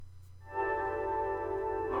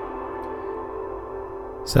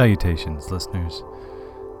Salutations, listeners.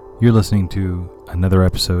 You're listening to another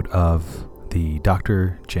episode of the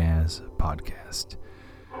Dr. Jazz Podcast.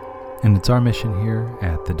 And it's our mission here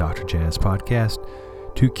at the Dr. Jazz Podcast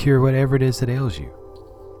to cure whatever it is that ails you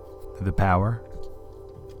through the power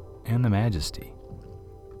and the majesty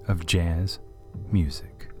of jazz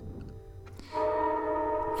music.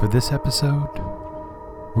 For this episode,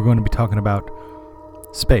 we're going to be talking about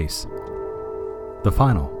space, the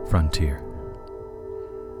final frontier.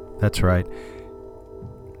 That's right.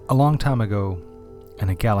 A long time ago, in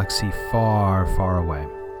a galaxy far, far away,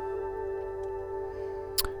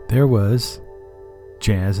 there was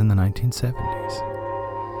jazz in the 1970s.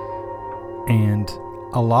 And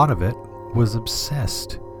a lot of it was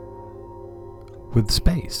obsessed with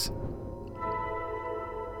space.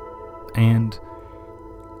 And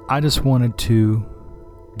I just wanted to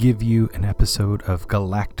give you an episode of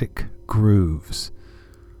galactic grooves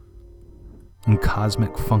and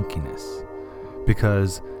cosmic funkiness,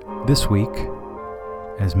 because this week,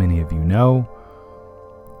 as many of you know,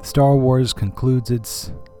 Star Wars concludes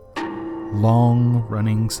its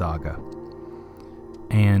long-running saga.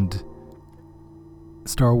 And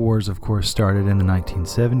Star Wars, of course, started in the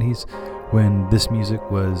 1970s when this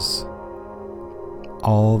music was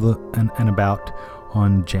all and about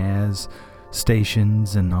on jazz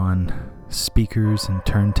stations and on speakers and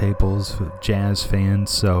turntables for jazz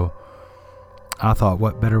fans. So I thought,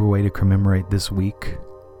 what better way to commemorate this week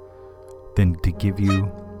than to give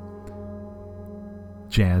you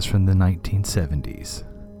jazz from the 1970s,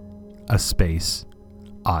 a space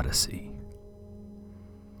odyssey.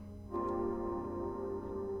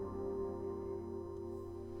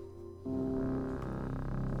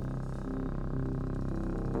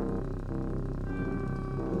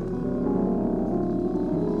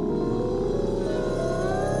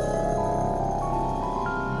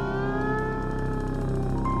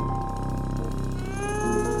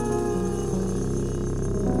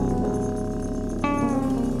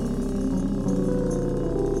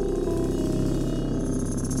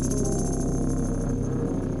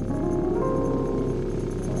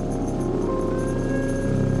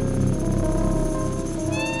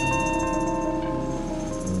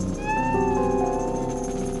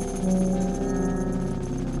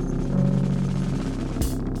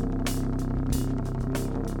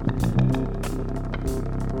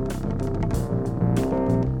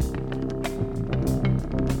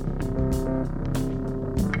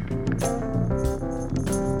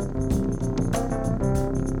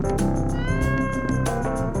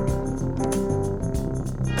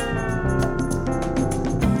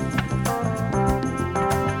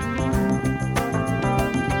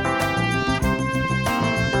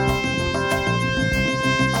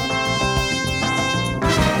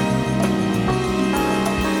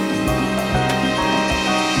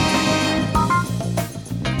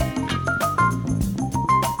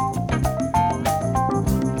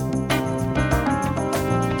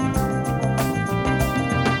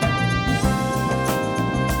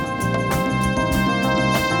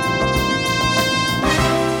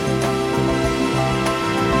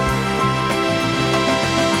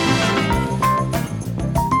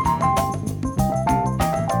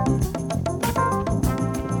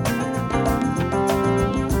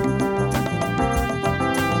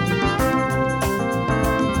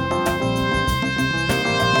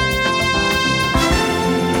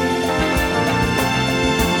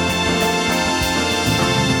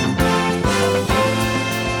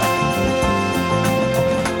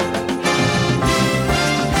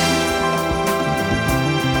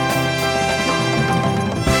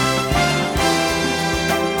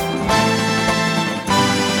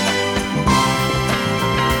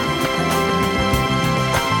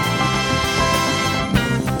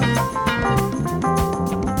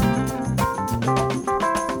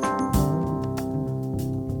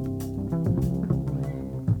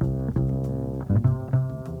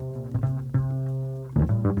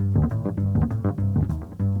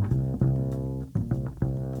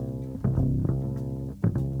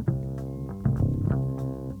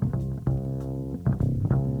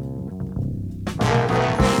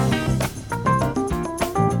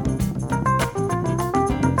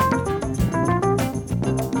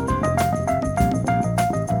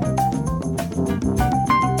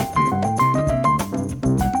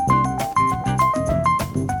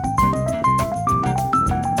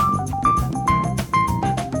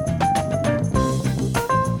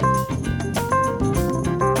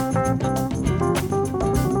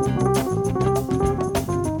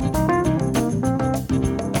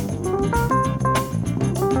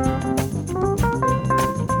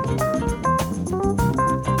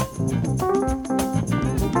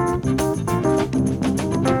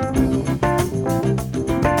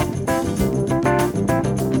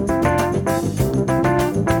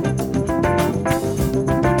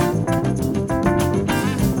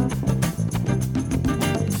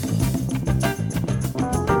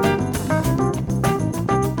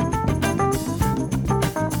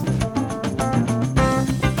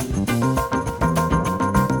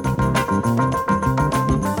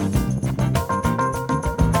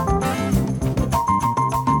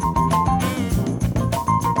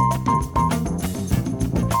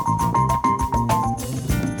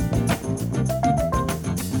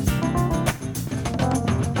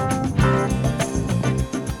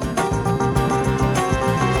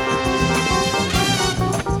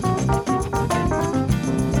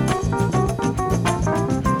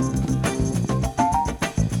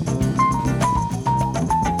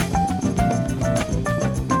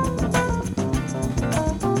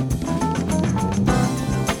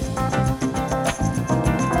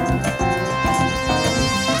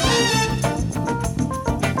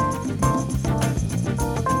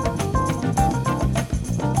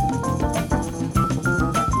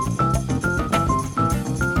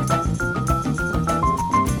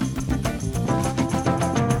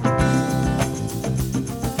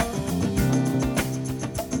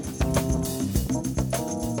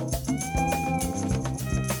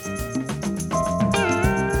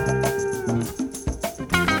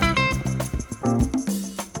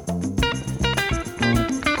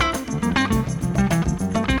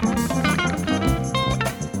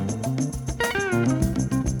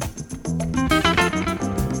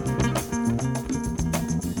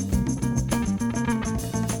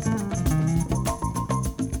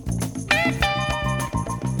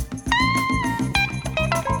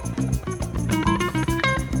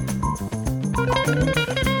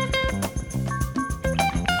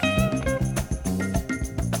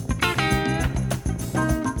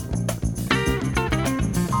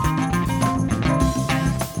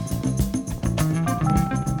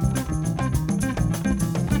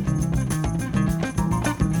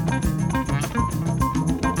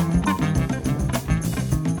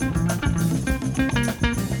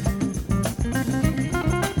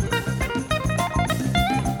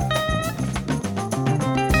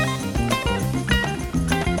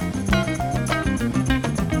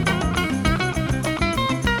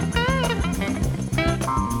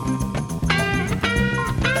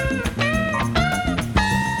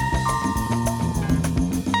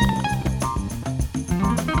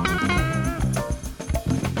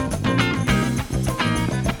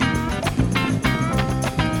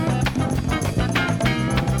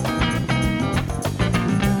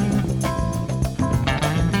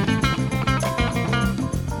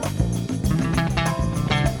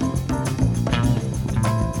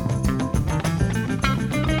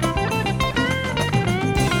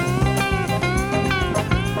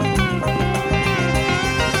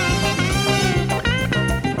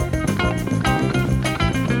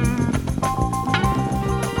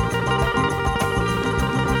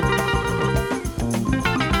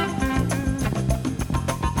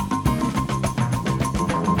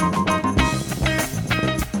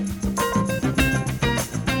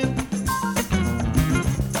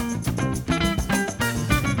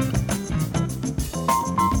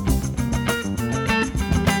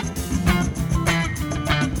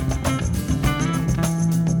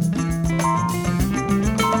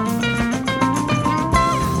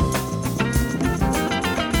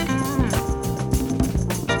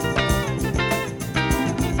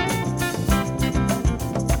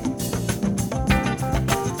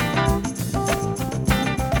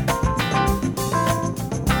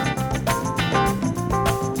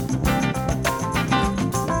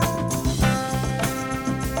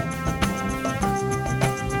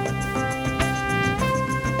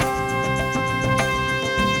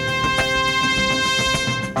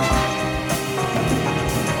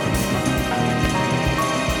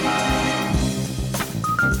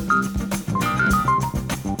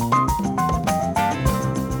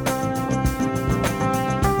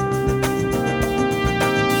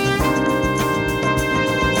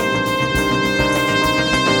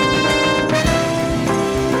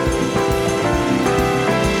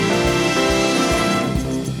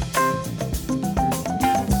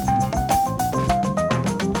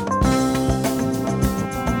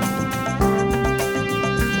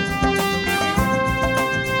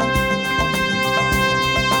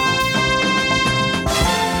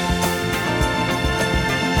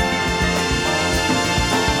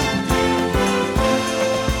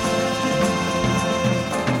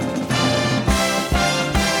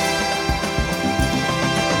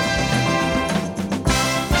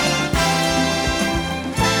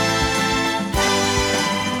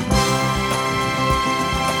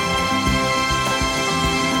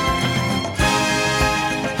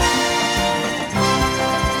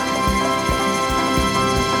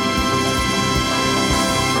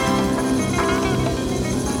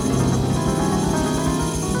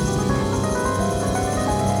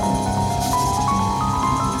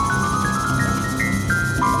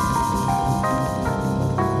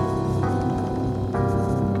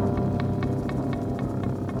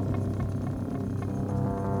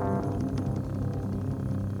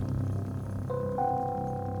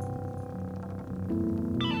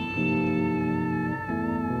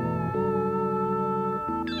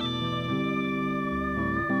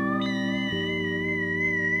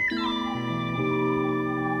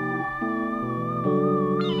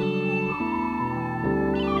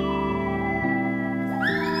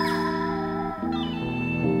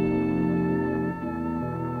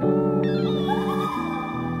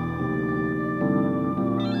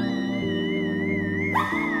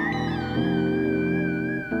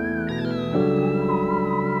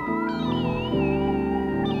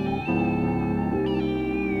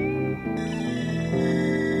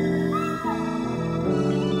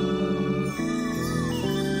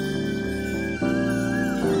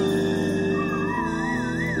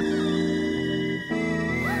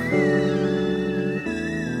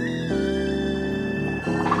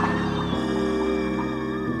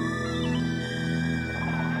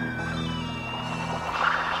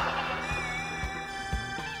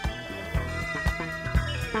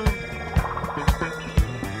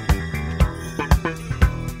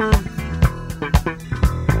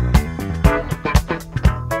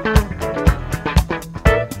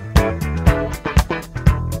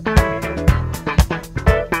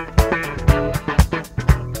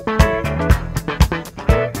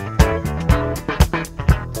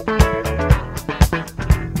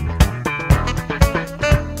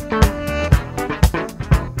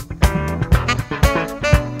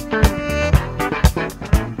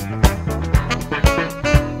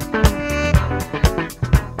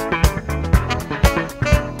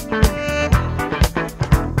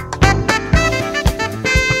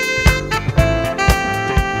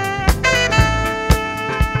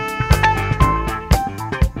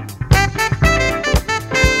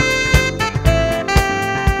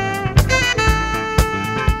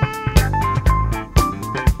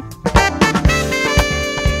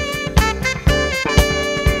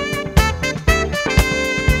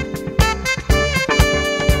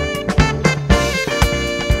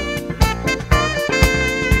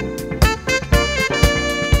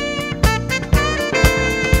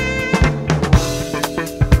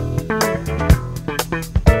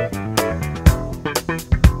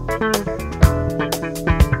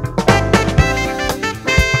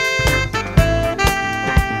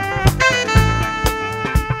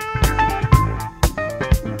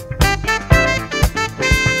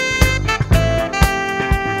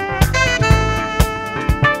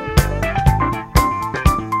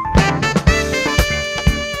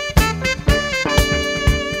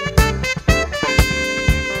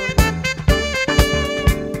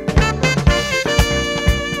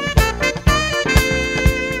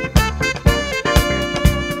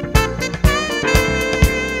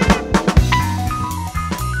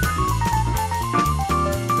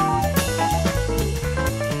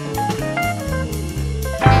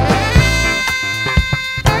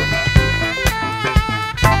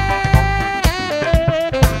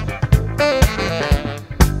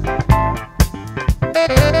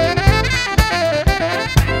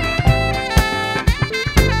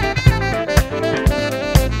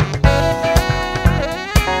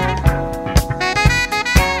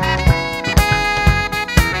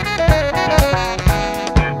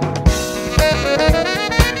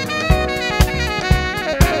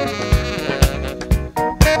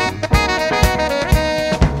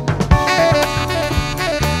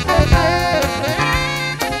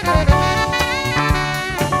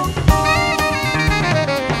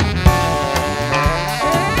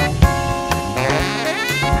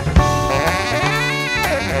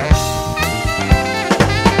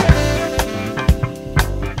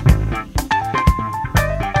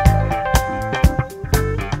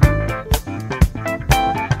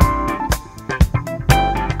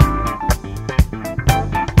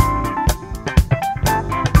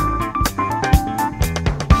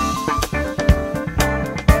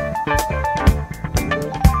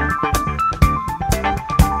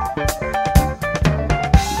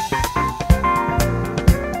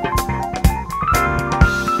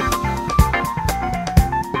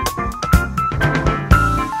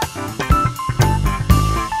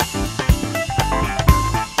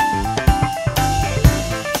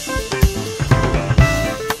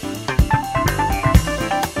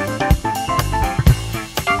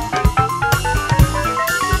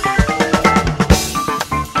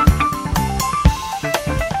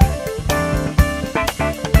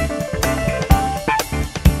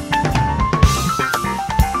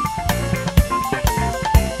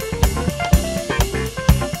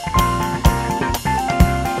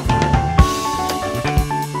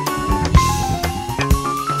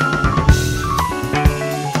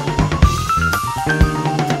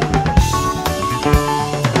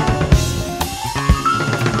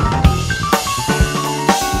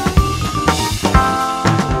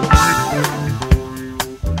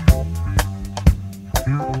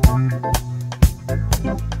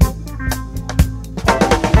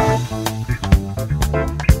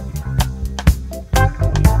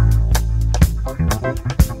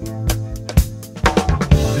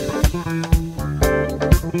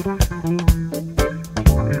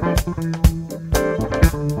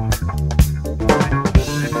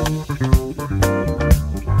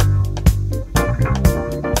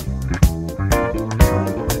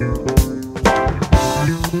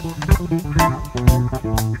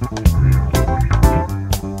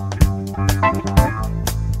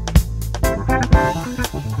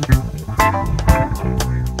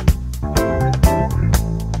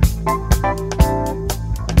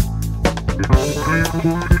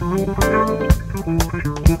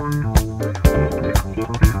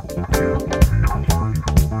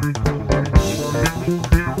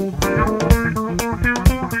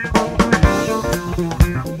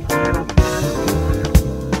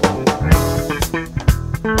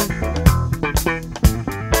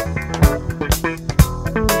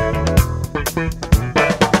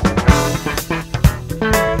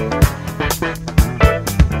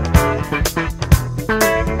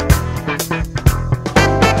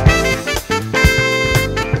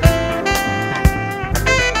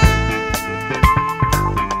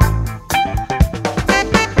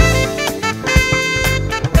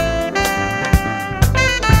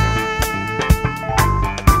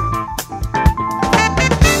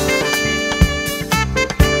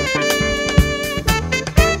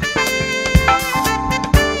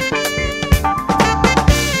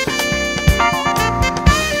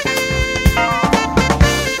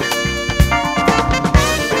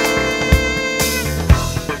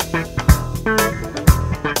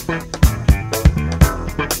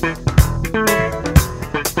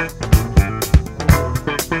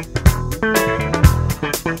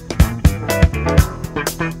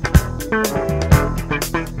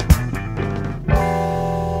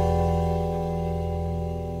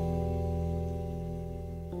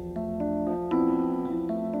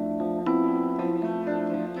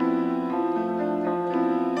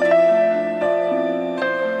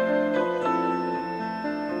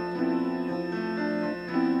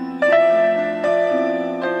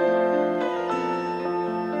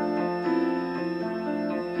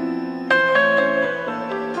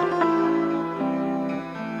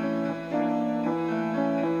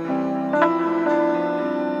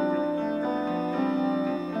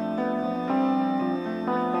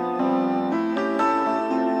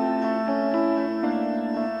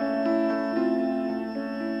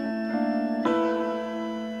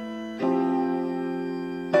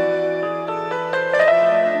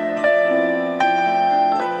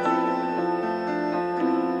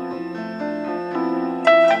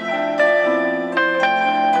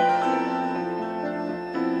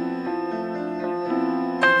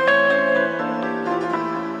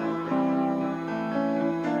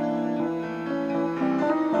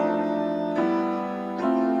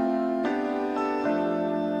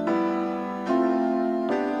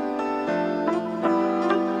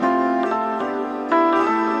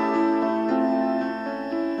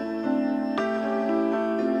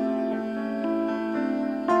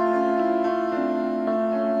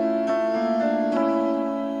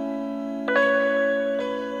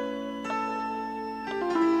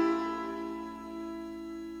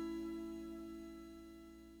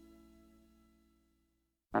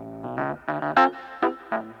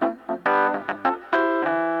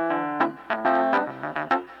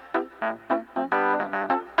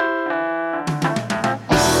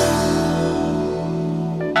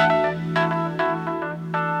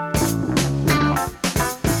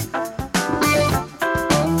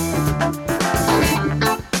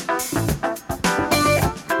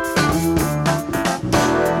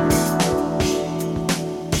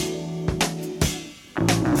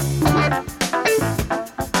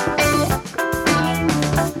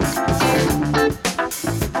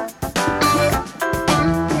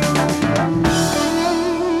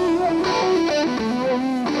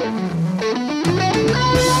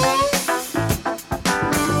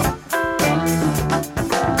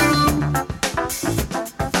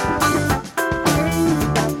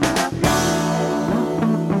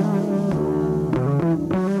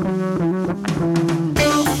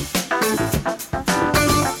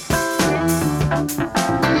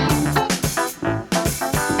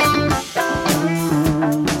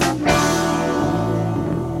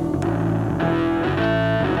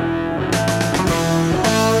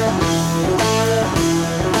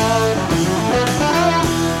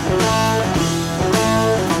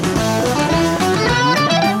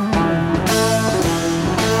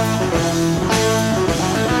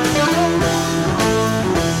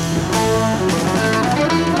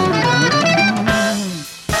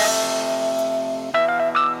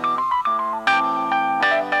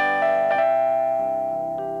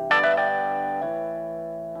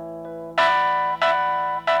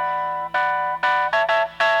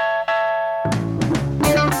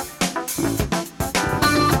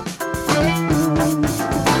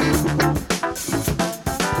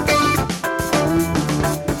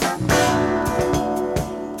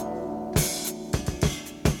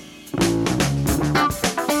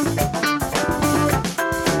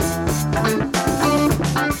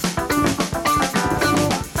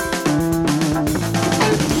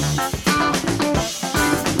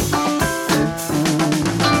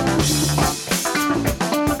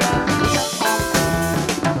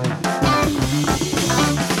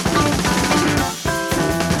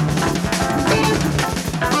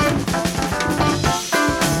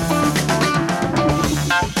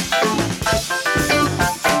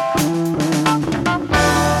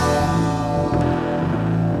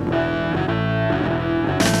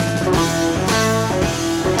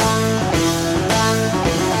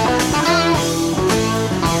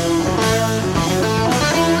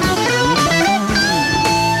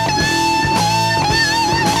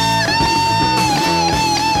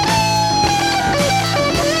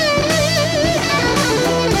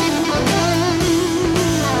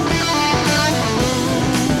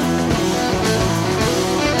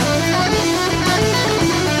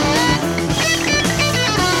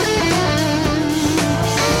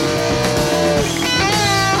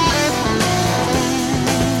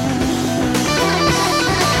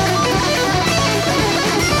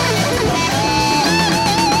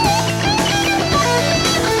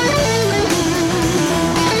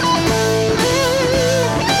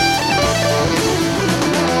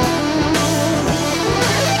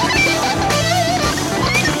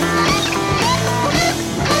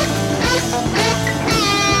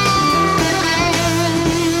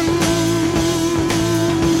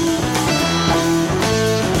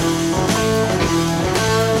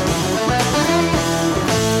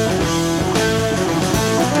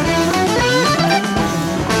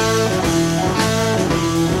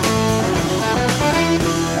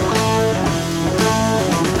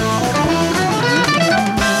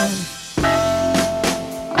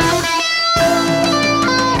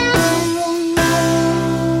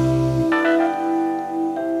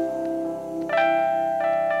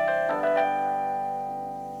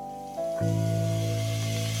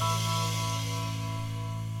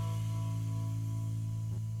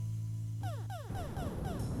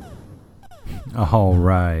 All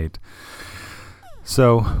right.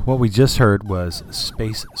 So, what we just heard was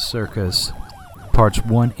Space Circus Parts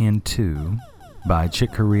 1 and 2 by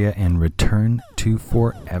Chick Corea and Return to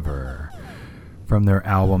Forever from their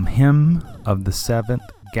album Hymn of the Seventh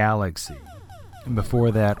Galaxy. And before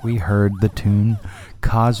that, we heard the tune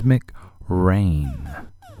Cosmic Rain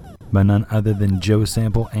by none other than Joe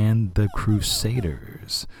Sample and the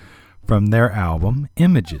Crusaders from their album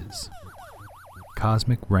Images.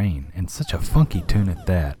 Cosmic Rain, and such a funky tune at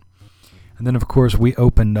that. And then, of course, we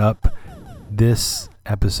opened up this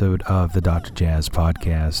episode of the Dr. Jazz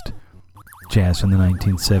podcast, Jazz from the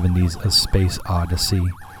 1970s, A Space Odyssey,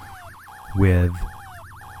 with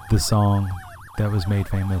the song that was made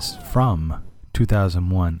famous from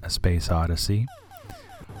 2001, A Space Odyssey.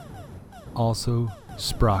 Also,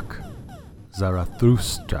 Sprach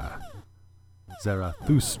Zarathustra.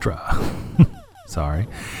 Sorry.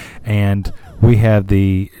 And we have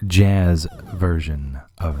the jazz version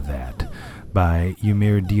of that by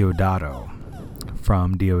Eumir Deodato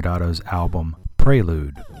from Deodato's album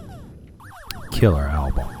Prelude. Killer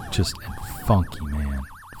album. Just funky, man.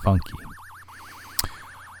 Funky.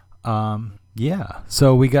 Yeah.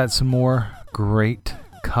 So we got some more great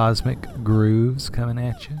cosmic grooves coming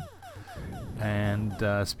at you.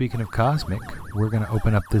 And speaking of cosmic, we're going to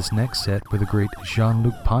open up this next set with the great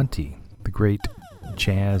Jean-Luc Ponty, the great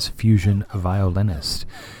jazz fusion violinist,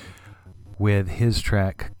 with his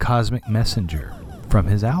track Cosmic Messenger from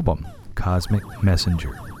his album Cosmic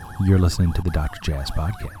Messenger. You're listening to the Dr. Jazz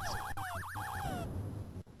Podcast.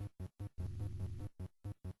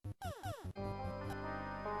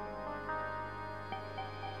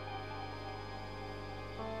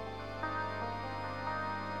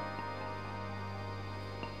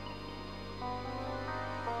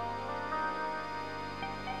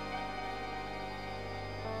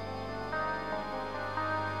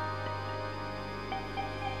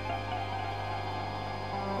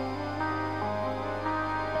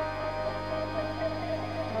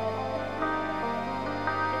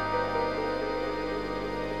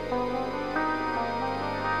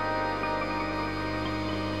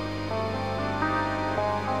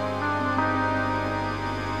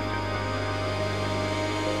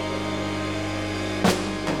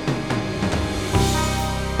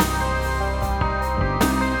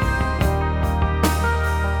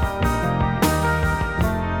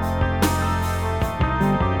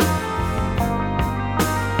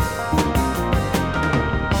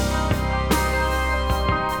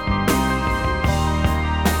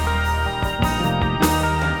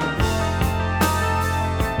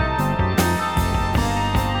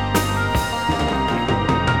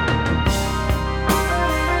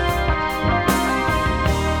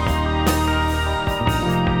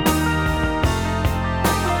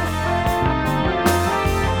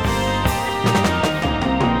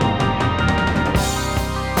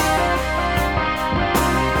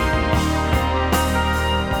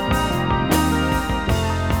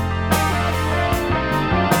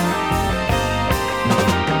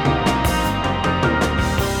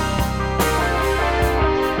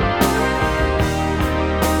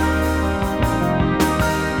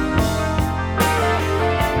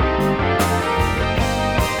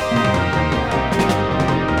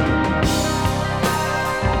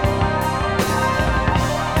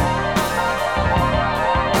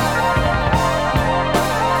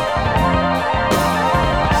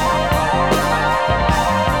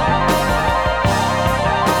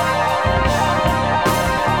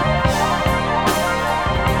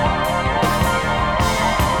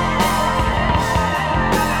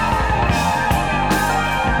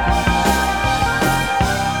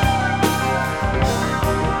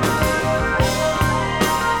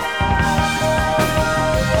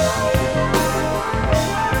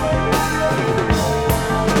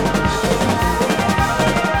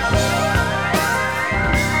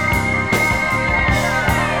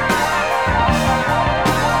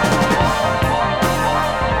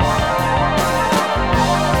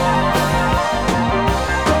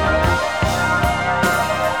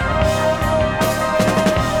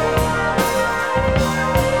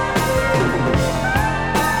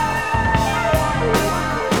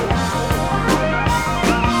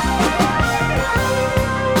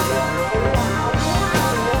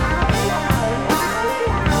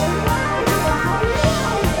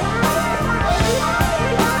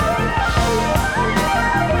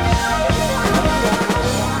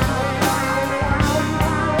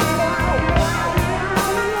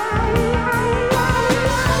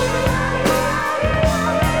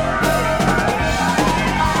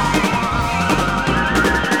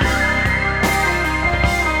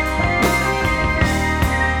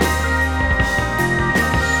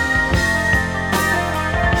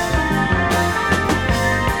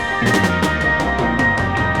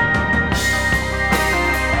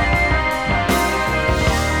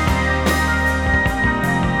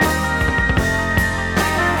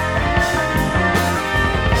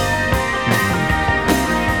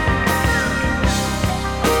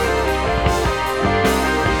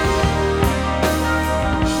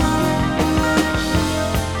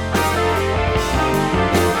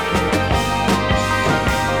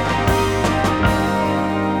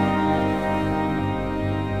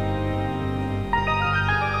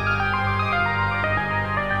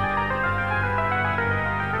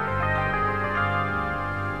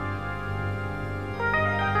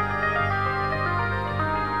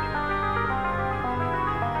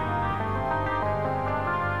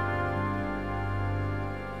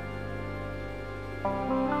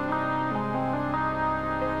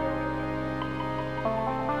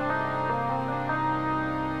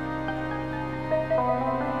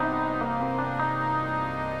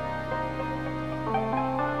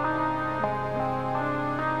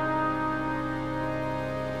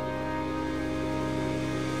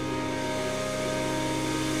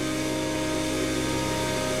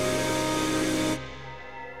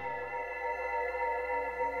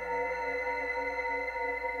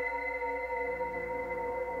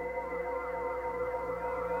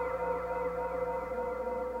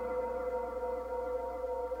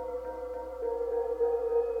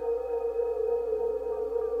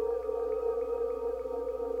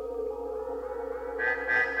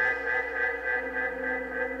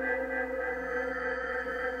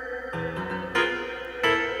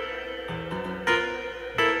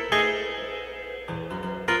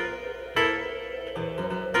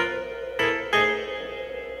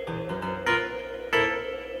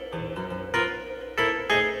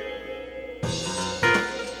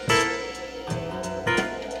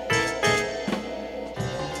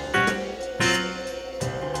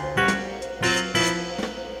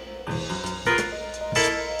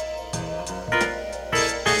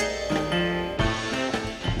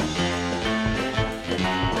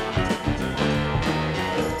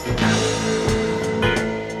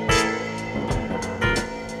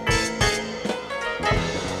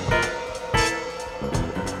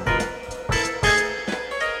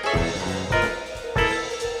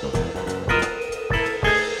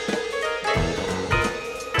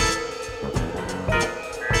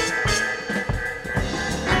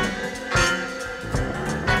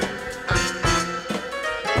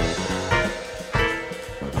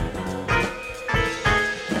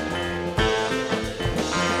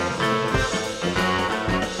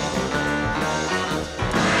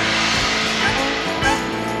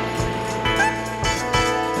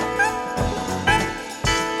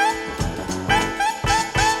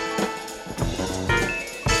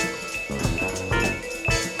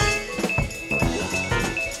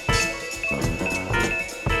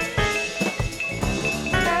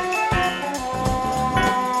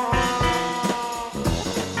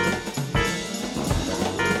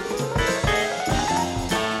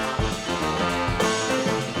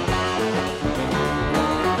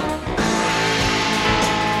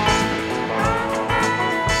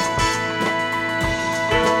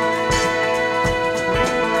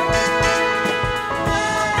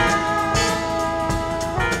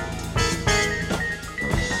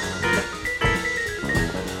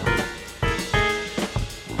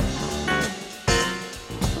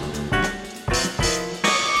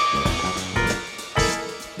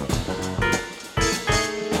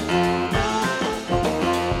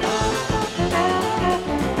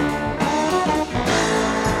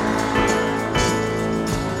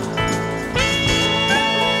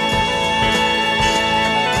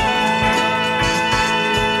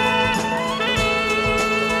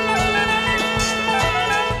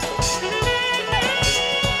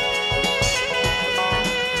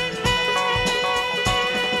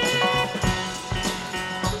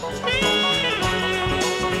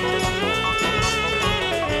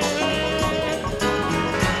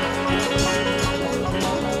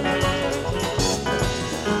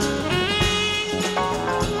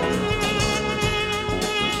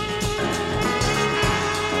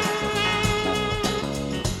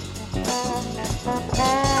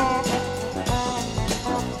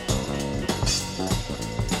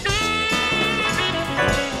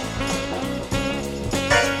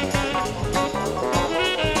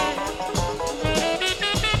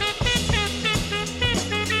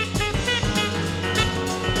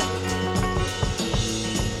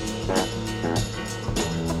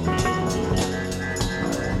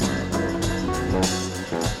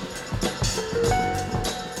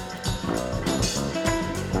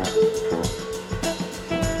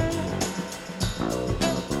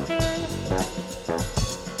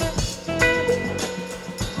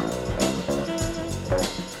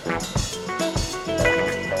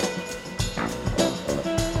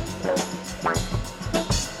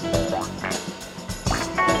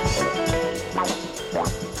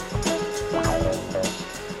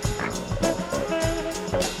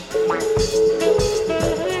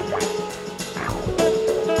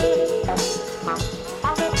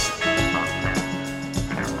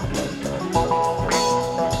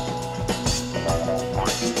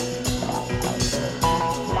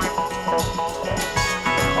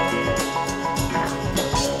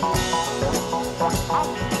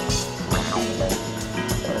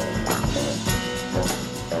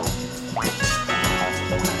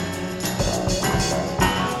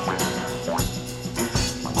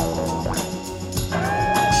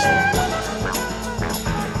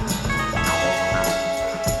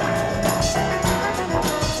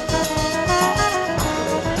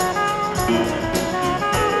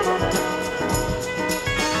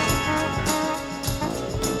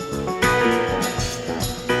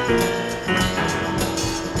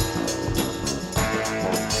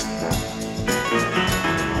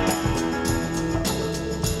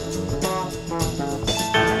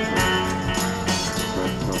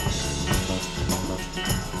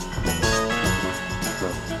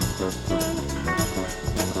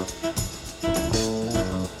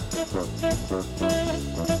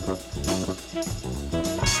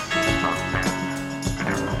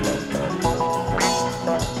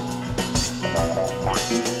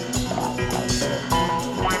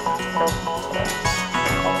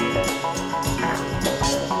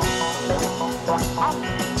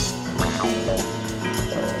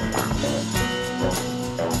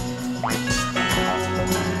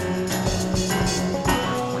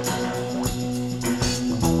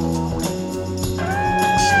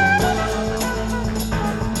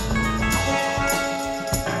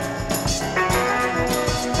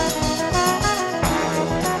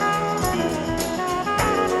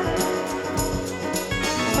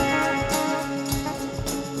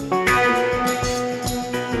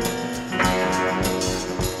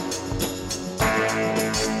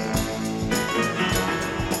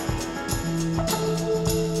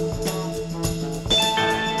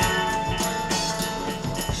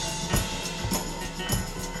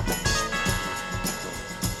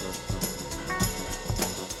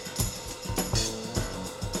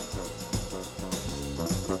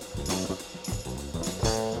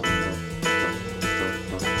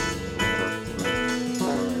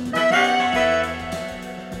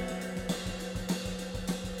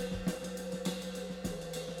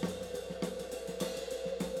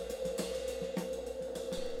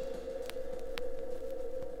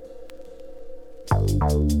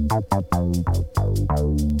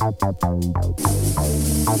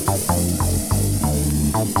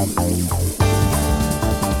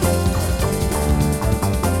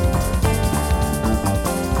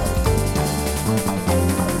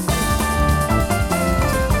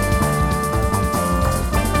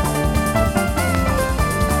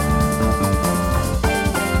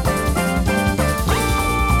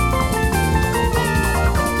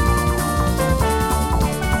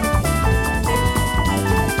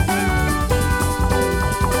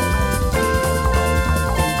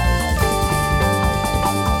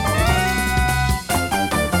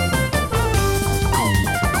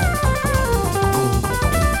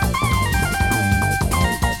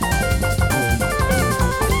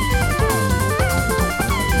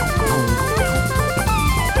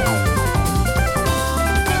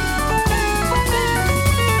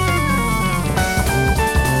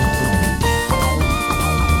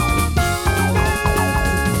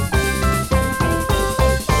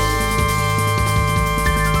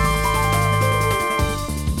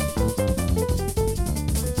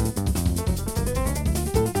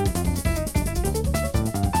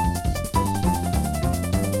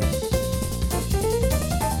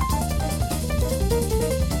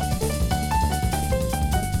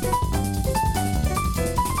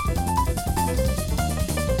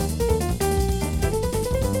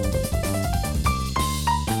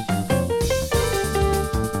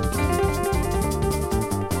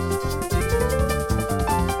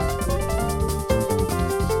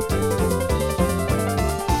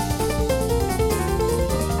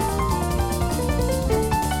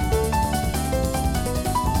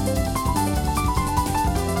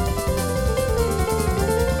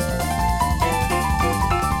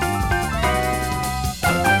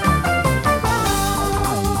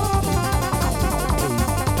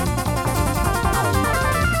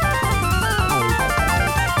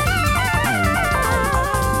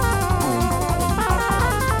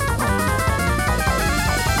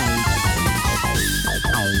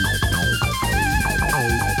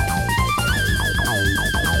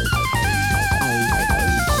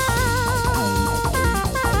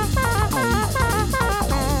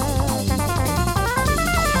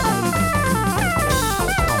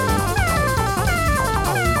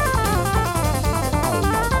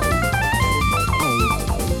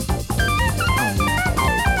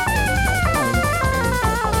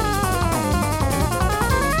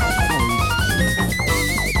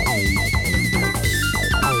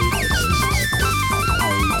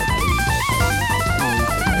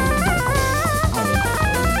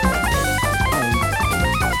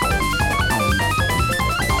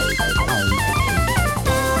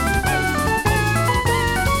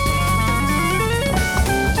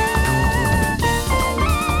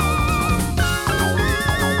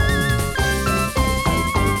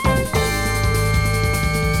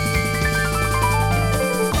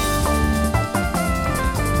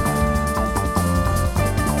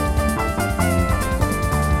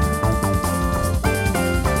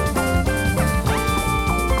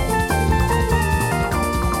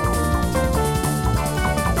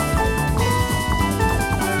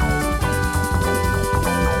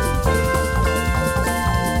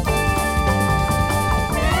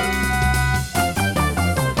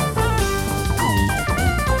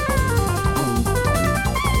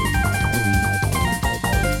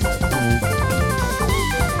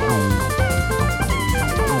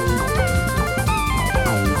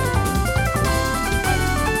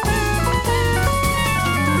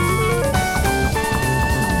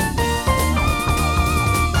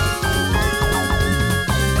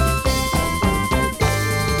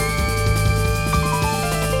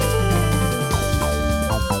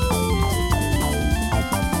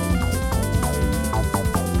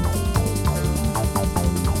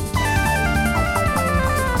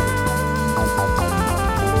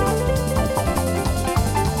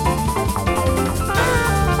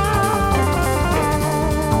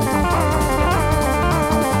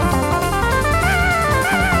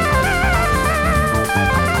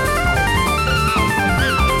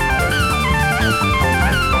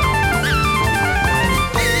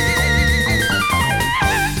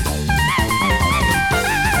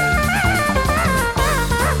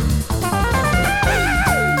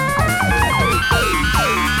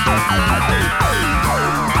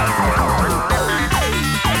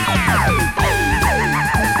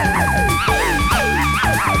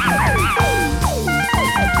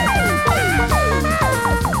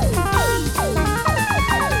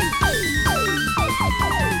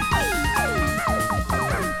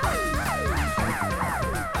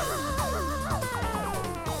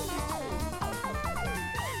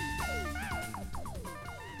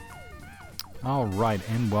 All right,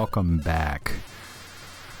 and welcome back.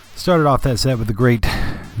 Started off that set with the great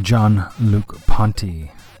Jean-Luc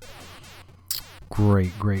Ponty.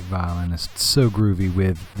 Great violinist. So groovy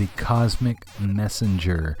with The Cosmic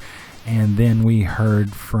Messenger. And then we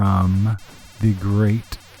heard from the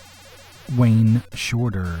great Wayne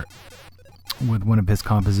Shorter with one of his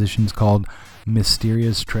compositions called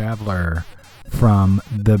Mysterious Traveler from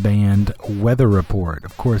the band Weather Report.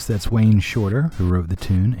 Of course, that's Wayne Shorter who wrote the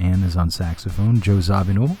tune and is on saxophone. Joe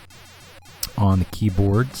Zawinul on the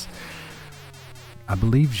keyboards. I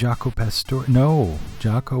believe Jaco Pastor. No,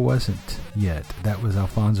 Jaco wasn't yet. That was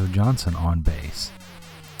Alfonso Johnson on bass.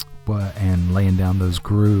 And laying down those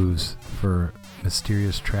grooves for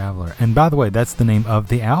Mysterious Traveler. And by the way, that's the name of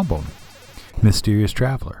the album, Mysterious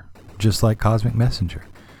Traveler, just like Cosmic Messenger.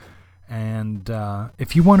 And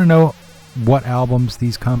if you want to know what albums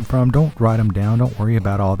these come from, don't write them down. Don't worry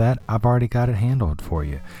about all that. I've already got it handled for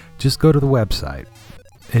you. Just go to the website.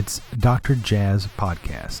 It's Dr. Jazz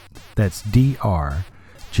Podcast. That's DRJAZZ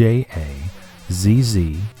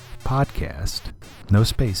Podcast, no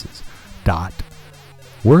spaces,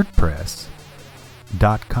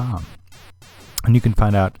 .wordpress.com. And you can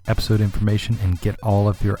find out episode information and get all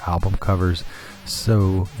of your album covers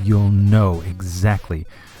so you'll know exactly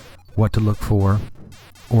what to look for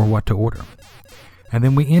or what to order. And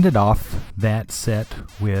then we ended off that set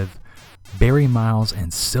with Barry Miles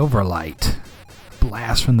and Silverlight,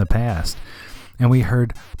 Blast from the Past. And we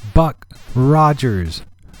heard Buck Rogers.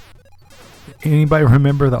 Anybody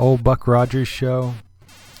remember the old Buck Rogers show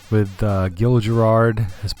with Gil Gerard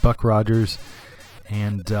as Buck Rogers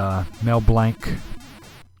and Mel Blanc,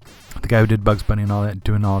 the guy who did Bugs Bunny and all that,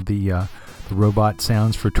 doing all the robot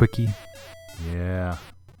sounds for Twiki?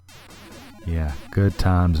 Yeah, good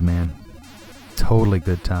times, man. Totally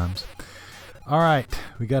good times. All right,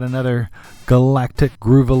 we got another galactic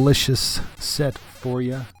groovalicious set for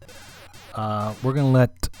you. We're going to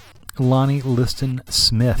let Lonnie Liston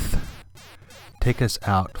Smith take us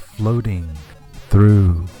out floating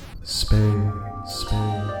through space.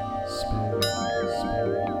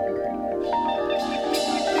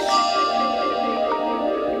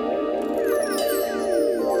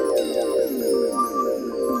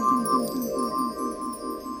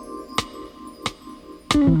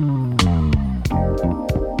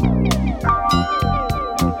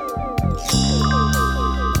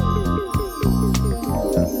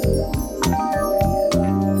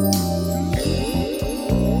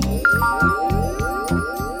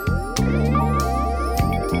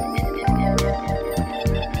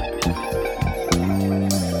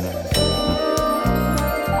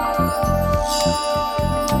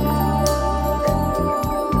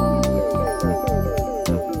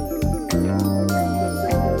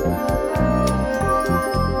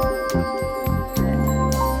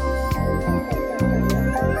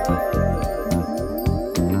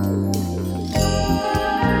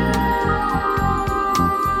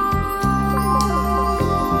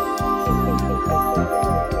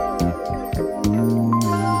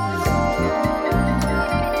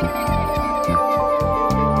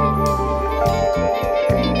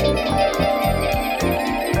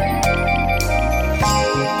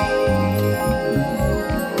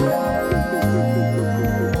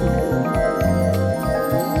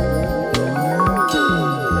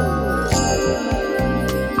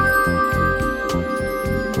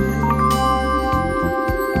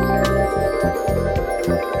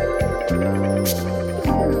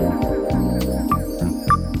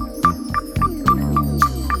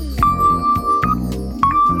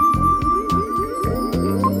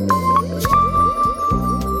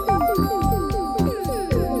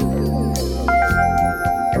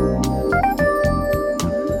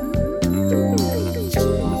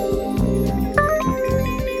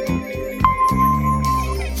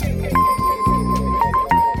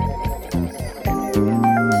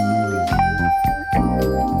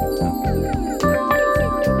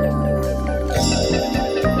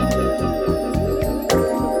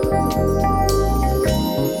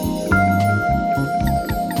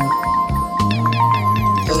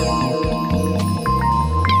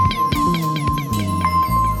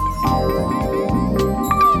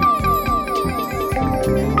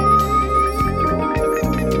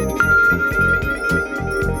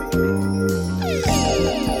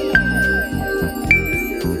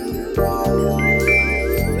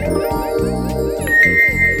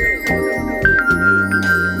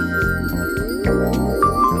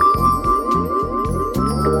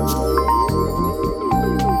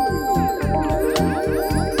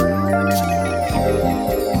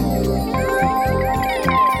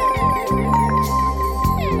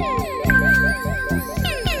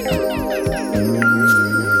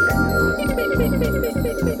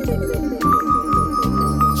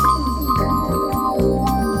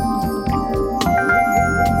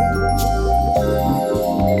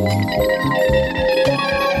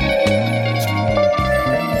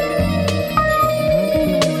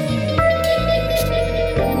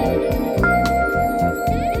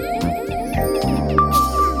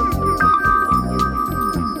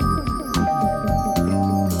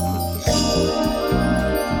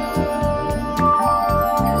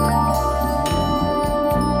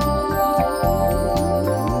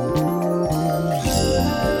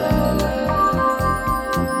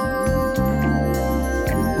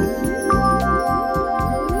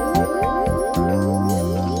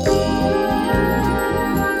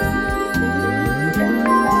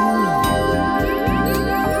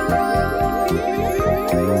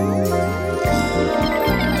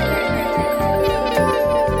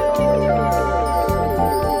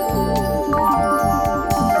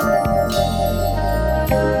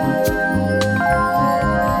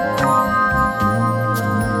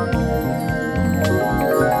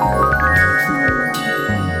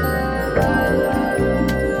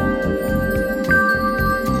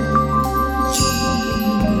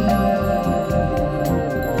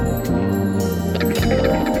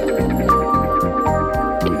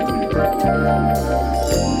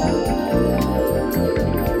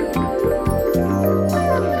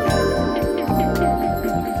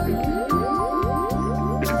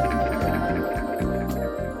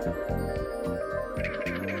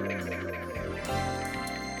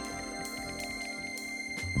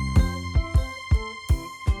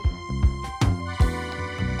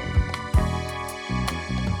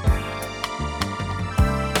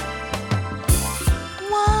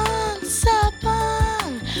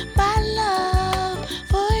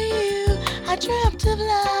 dreamt of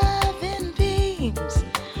love in beams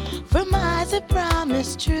from eyes that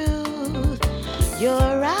promise truth.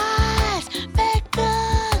 Your eyes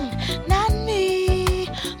beckon, not me,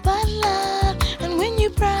 but love. And when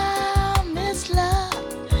you promised love,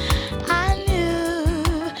 I knew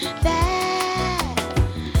that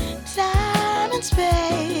time and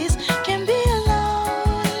space can be a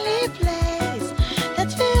lonely place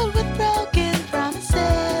that's filled with broken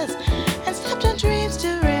promises and slept on dreams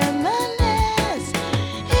to reminisce.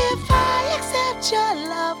 If I accept your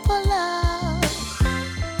love for love,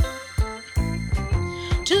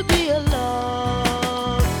 to be a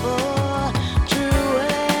love for true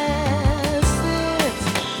essence,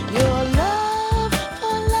 your love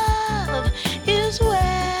for love is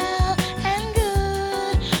well and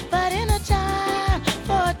good, but in a time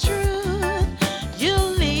for truth,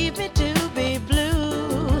 you'll leave me to be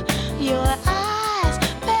blue. Your eyes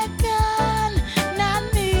beckon, not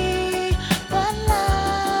me, but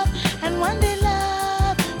love, and one day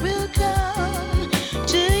love will come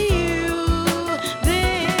to you.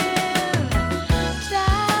 Then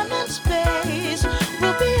time and space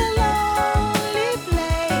will be a lonely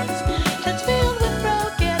place that's filled with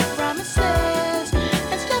broken promises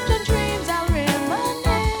and slept on dreams I'll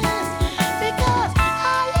reminisce, because I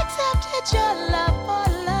accepted your love for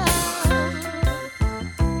love,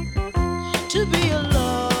 to be a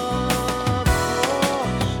love for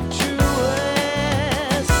true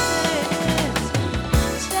essence,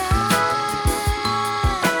 time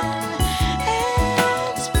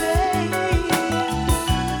and space.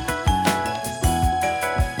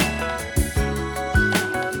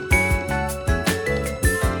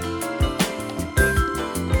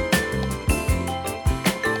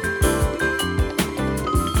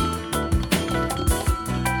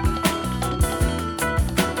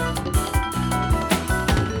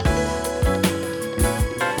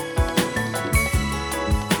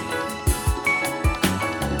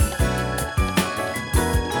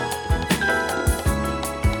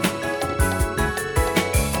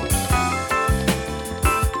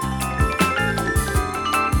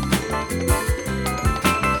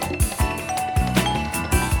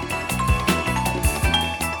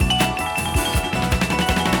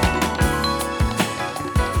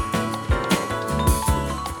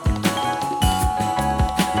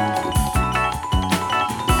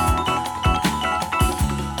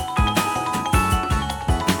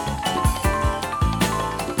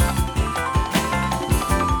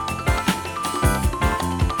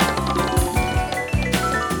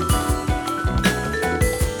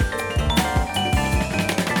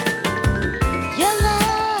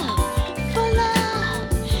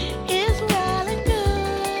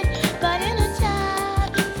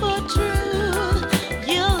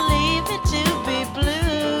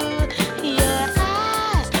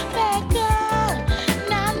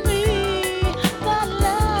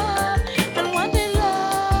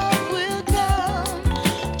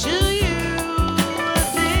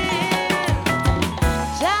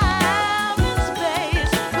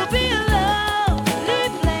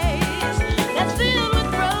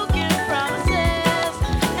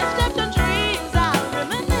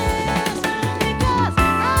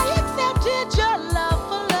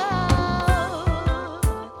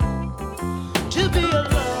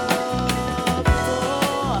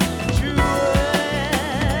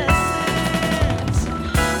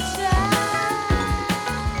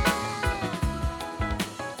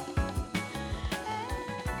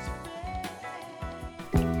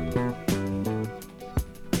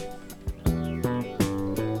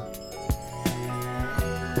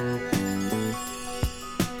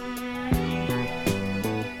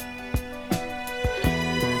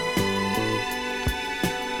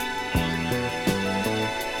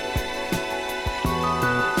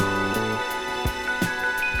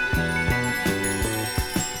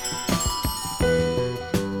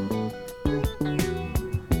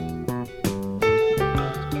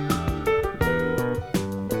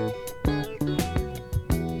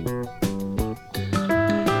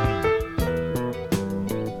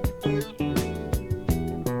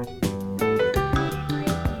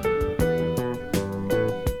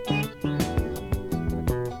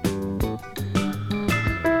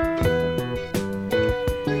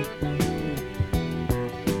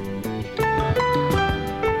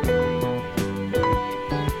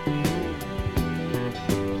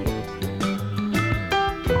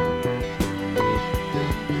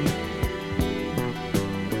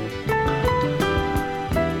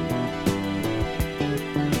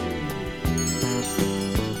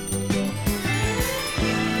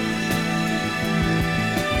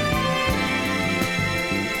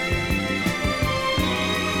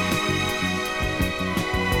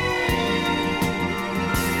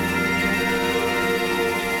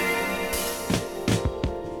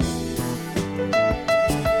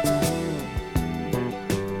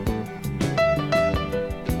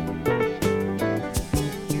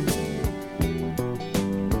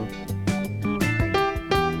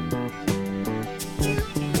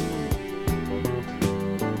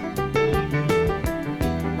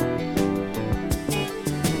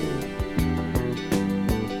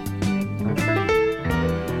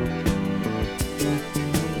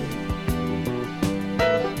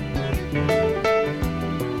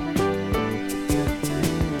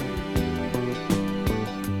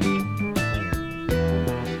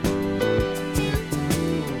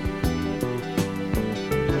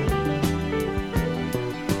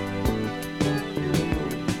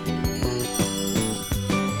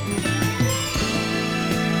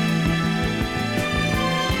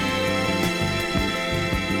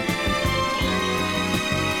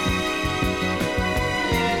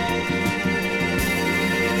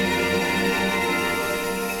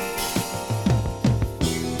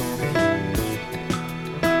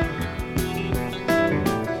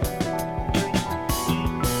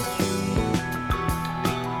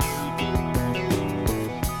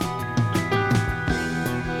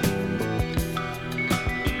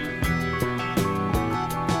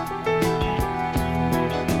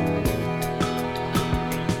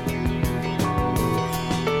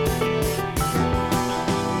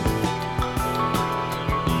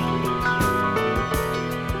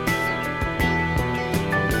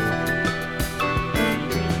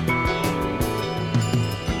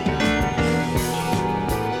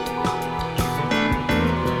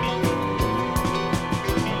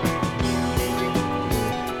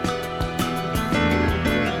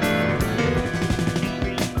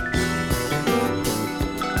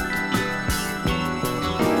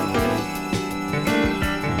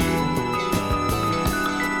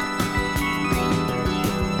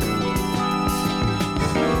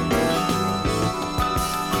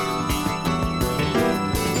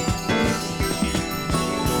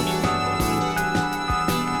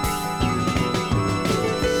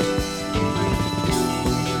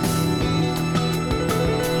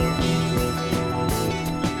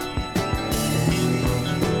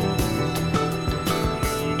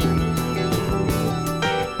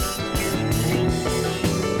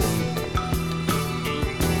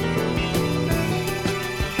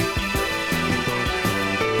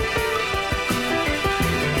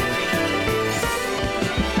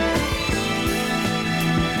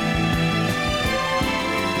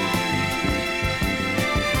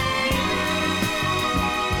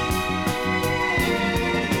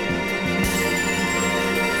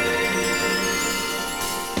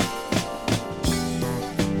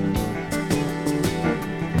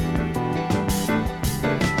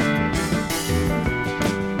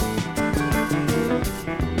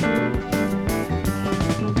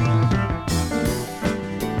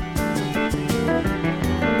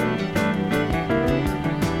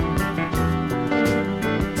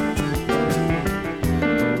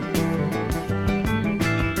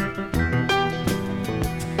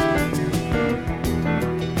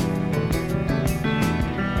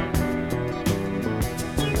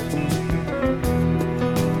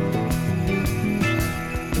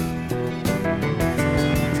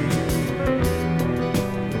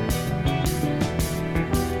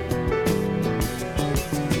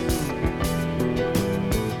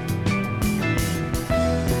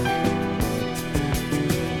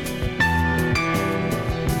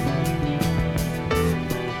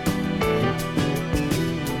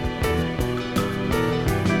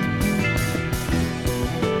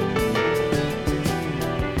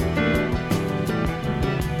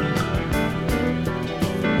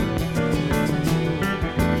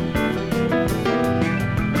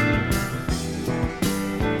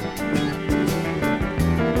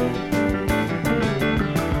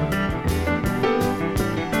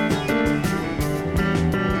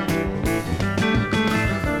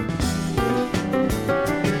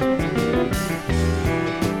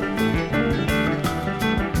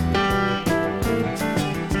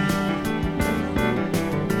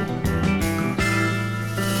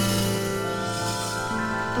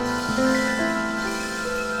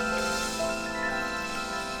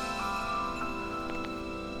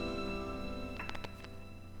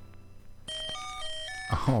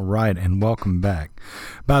 All right, and welcome back.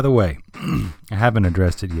 By the way, I haven't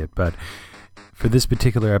addressed it yet, but for this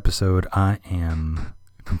particular episode, I am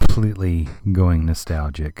completely going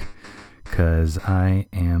nostalgic because I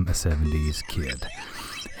am a 70s kid.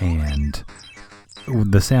 And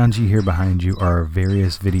the sounds you hear behind you are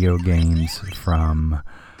various video games from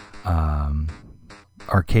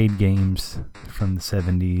arcade games from the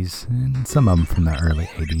 70s, and some of them from the early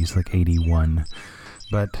 80s, like 81.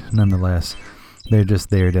 But nonetheless, they're just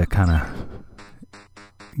there to kind of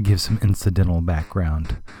give some incidental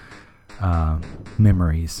background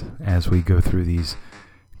memories as we go through these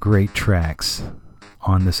great tracks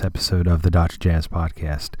on this episode of the Dr. Jazz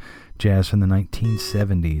Podcast. Jazz from the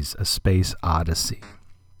 1970s, A Space Odyssey.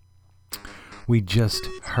 We just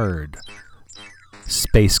heard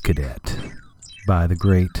Space Cadet by the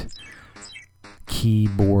great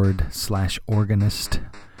keyboard/organist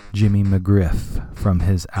Jimmy McGriff from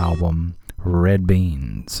his album Red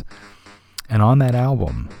Beans. And on that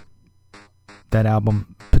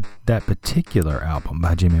particular album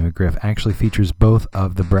by Jimmy McGriff actually features both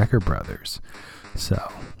of the Brecker brothers.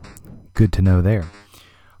 So, good to know there.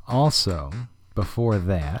 Also, before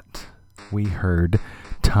that, we heard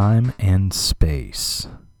Time and Space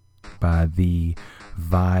by the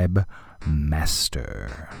Vibe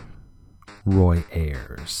Master, Roy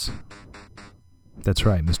Ayers. That's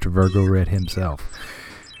right, Mr. Virgo Red himself.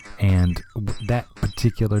 And that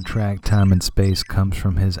particular track, Time and Space, comes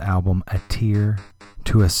from his album A Tear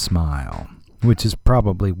to a Smile, which is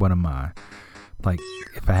probably one of my,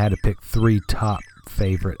 if I had to pick 3 top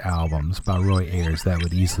favorite albums by Roy Ayers, that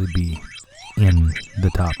would easily be in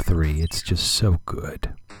the top 3. It's just so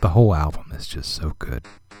good. The whole album is just so good.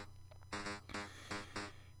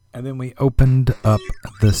 And then we opened up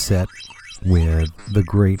the set with the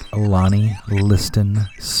great Lonnie Liston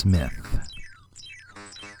Smith,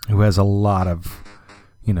 who has a lot of,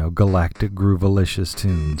 galactic groovalicious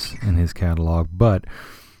tunes in his catalog, but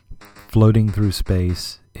Floating Through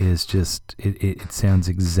Space is just, it sounds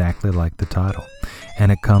exactly like the title.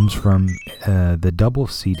 And it comes from the double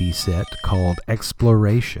CD set called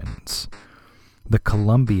Explorations, the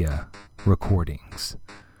Columbia recordings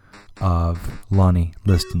of Lonnie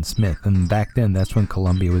Liston Smith. And back then, that's when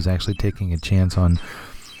Columbia was actually taking a chance on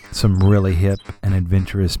some really hip and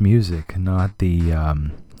adventurous music, not the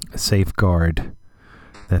safeguard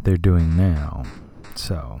that they're doing now.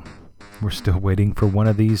 So we're still waiting for one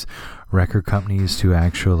of these record companies to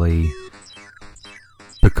actually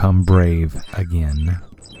become brave again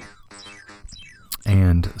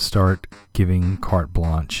and start giving carte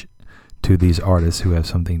blanche to these artists who have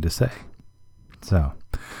something to say. So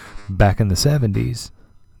back in the 70s,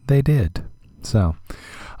 they did. So,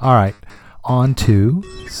 all right, on to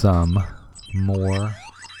some more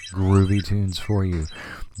groovy tunes for you.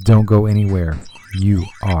 Don't go anywhere. You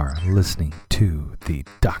are listening to the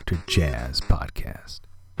Dr. Jazz Podcast.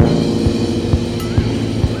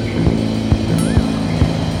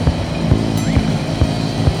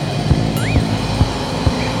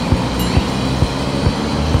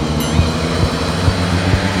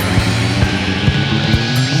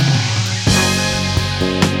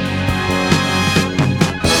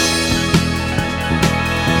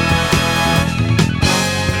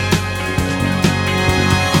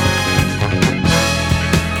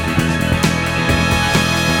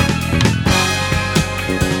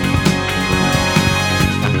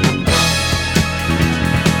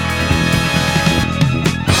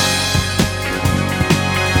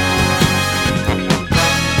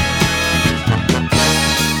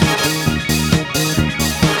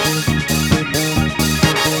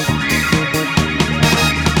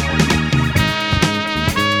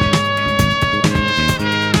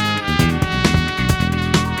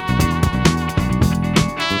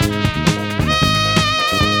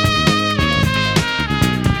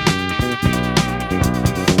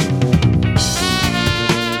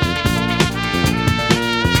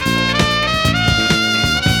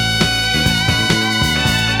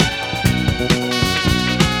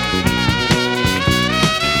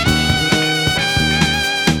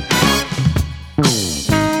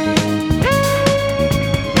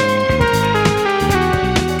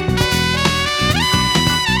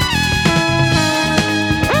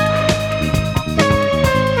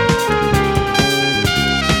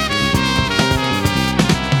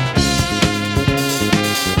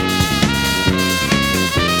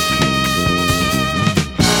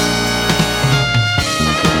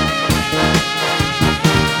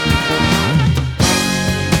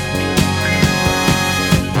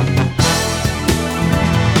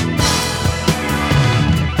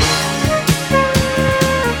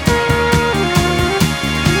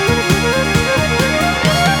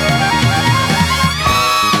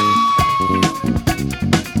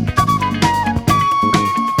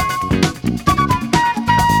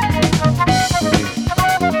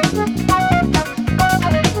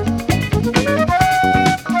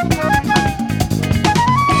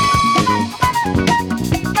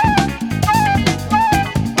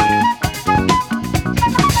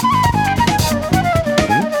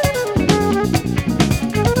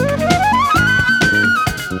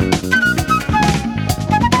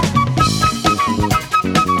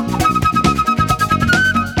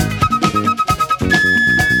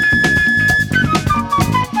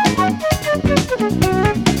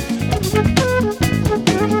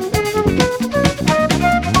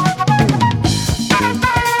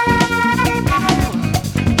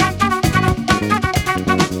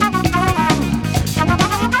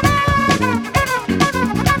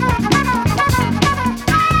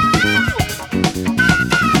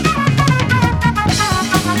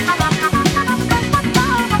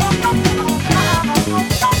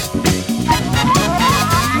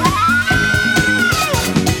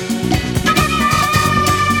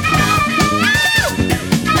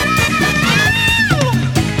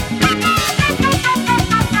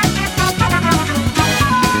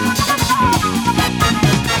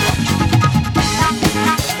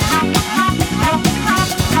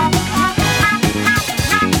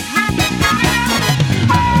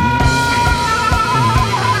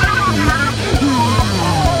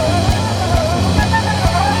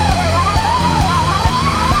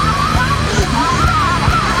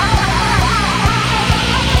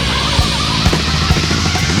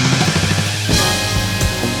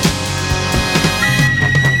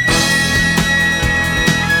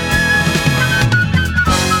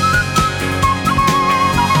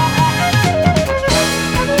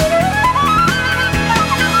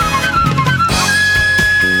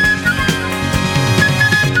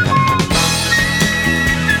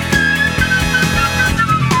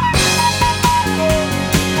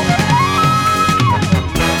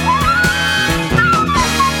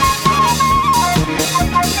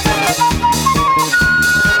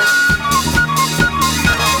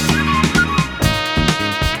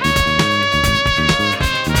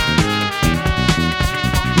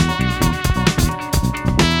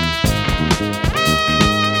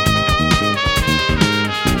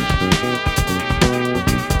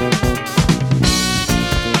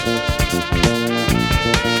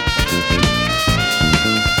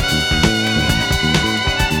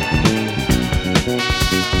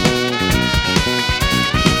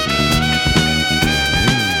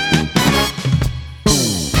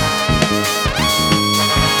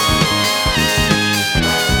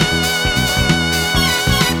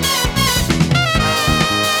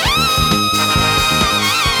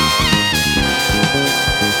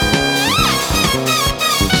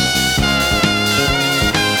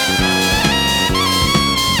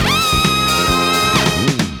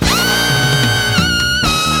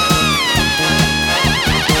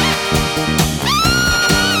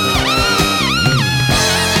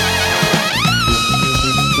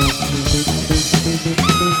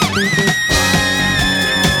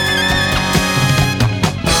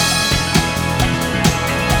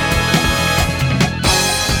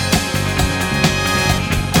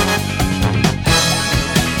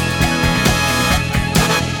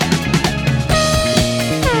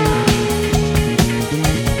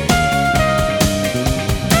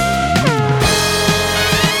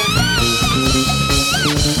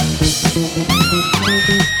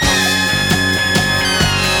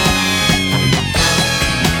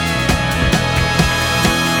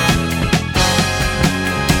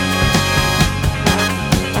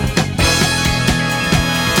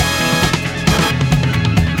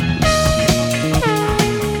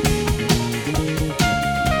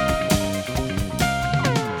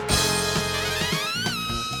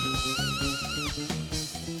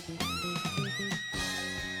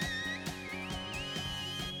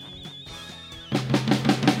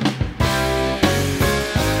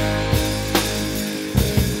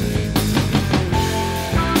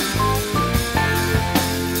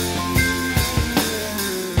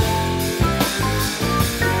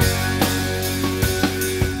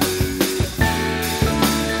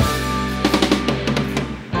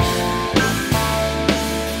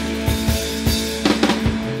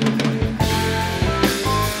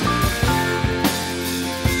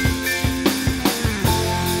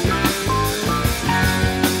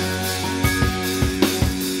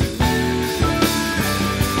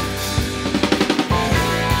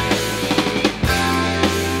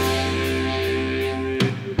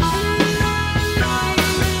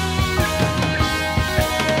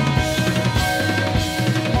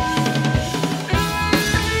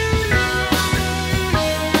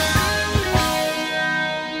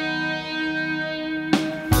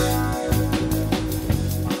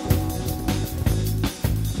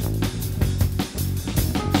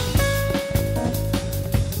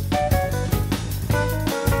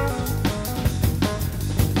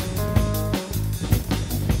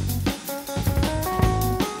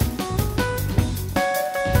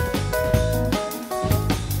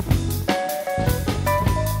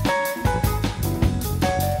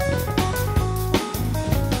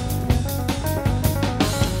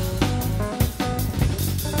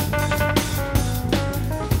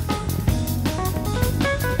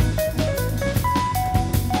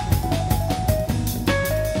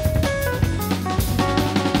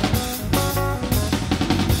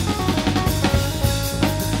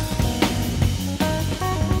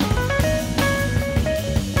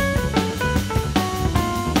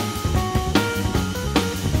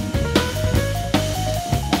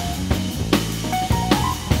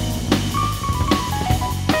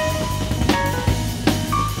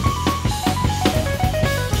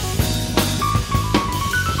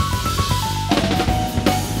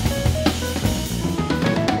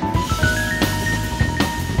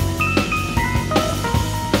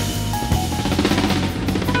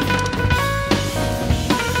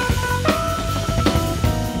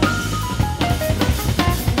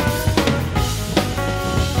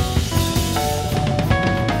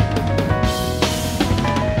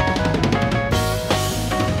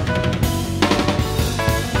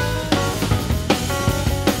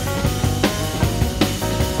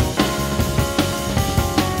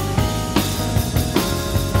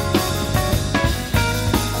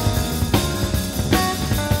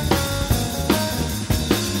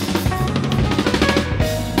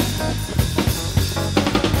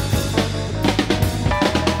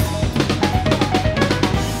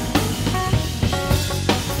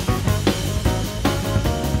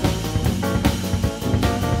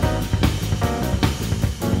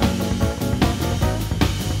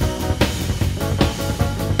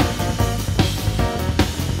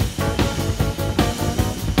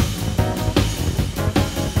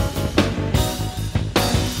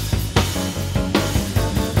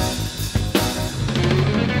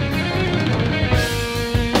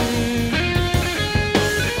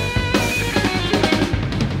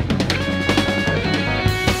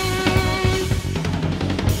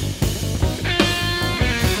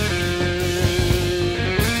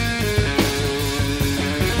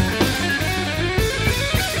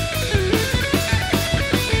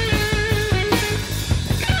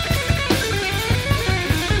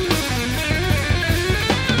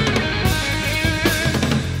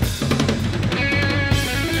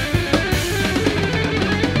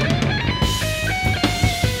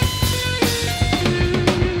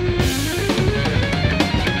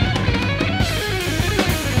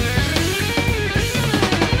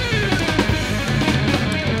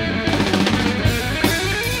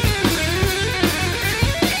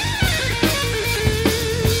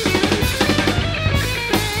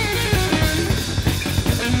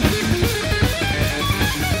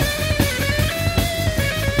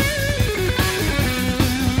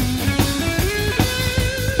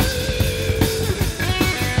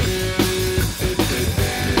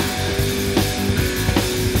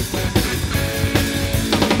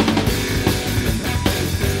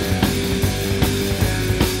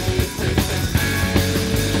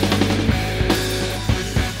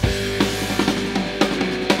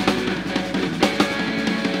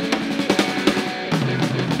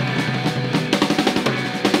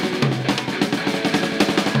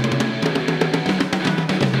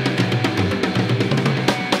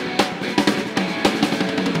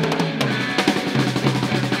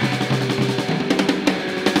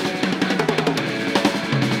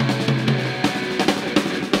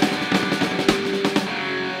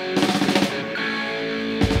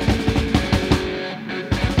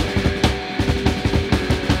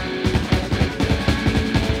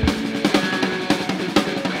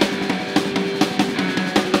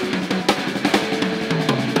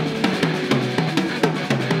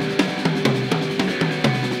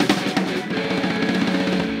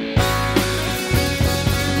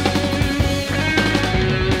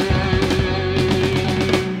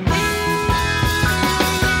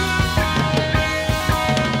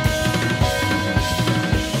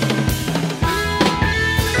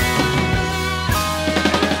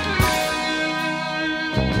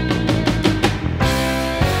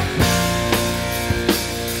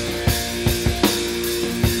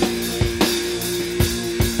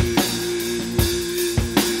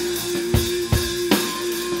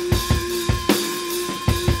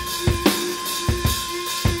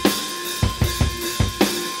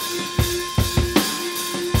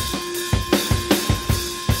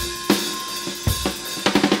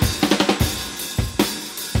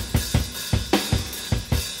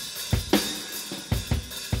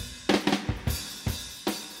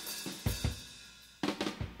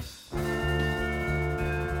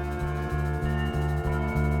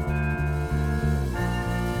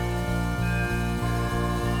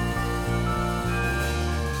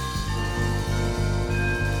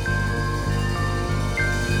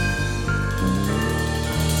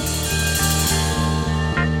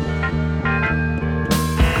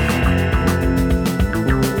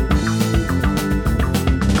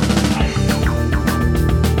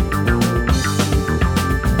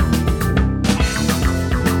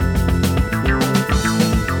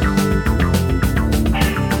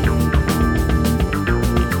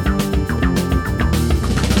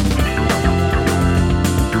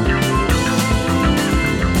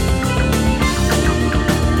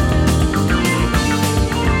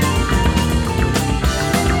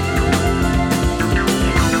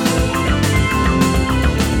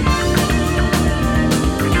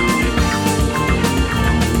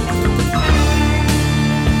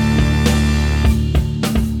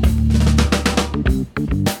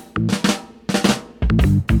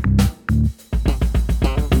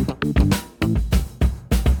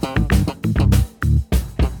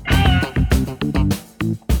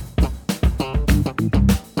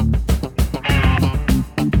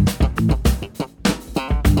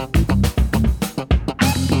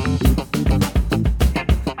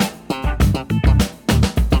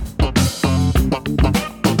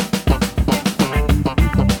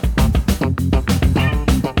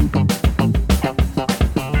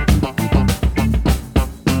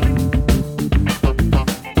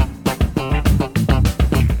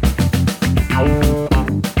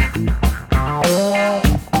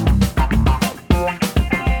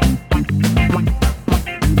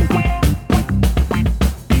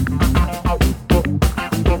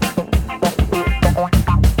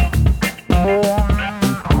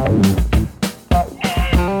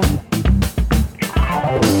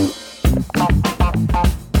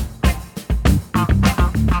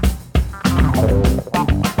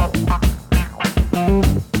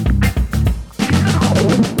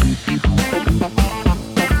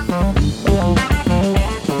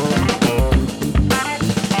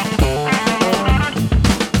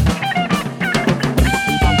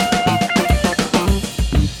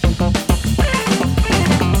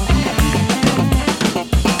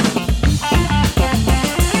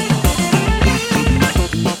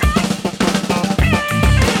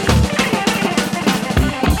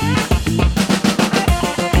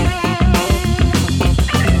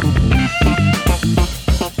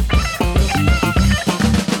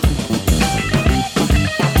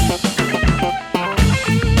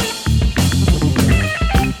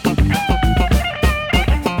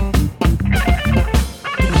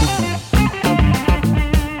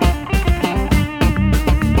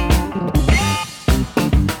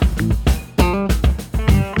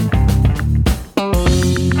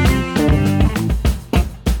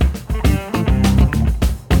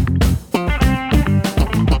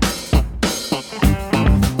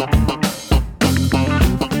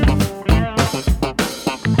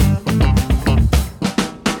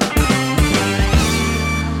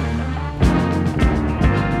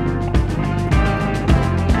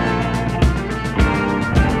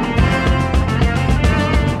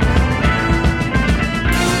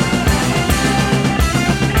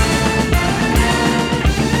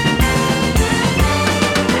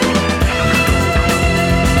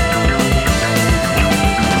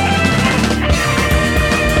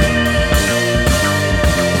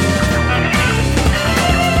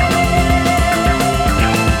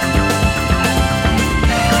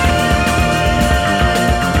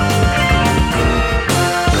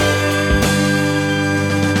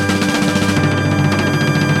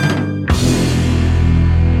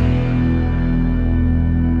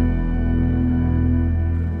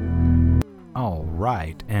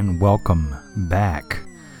 right, and welcome back.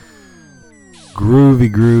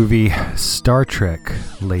 Groovy Star Trek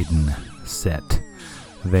laden set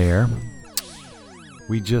there.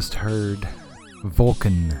 We just heard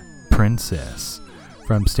Vulcan Princess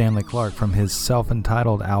from Stanley Clarke from his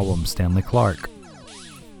self-entitled album Stanley Clarke.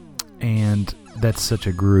 And that's such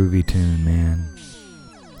a groovy tune, man.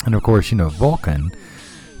 And of course, you know, Vulcan,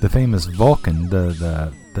 the famous Vulcan,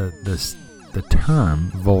 the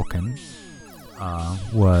term Vulcan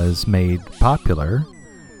was made popular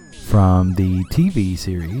from the TV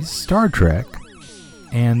series Star Trek,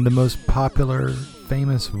 and the most popular,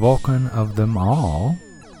 famous Vulcan of them all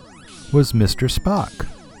was Mr. Spock.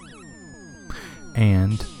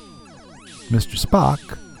 And Mr.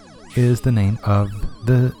 Spock is the name of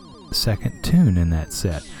the second tune in that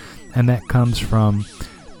set, and that comes from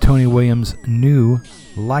Tony Williams' new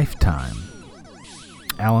Lifetime.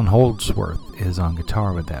 Alan Holdsworth is on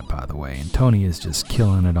guitar with that, by the way, and Tony is just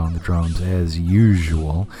killing it on the drums as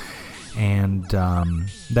usual. And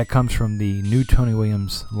that comes from the new Tony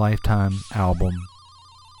Williams Lifetime album,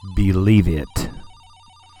 Believe It.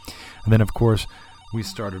 And then, of course, we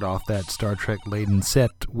started off that Star Trek laden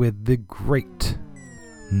set with the great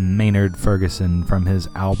Maynard Ferguson from his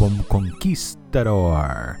album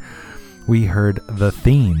Conquistador. We heard the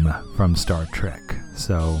theme from Star Trek.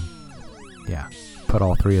 So, yeah, put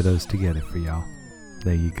all three of those together for y'all.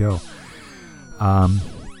 There you go.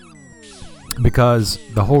 Because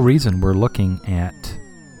the whole reason we're looking at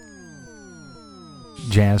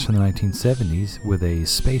jazz from the 1970s with a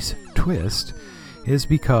space twist is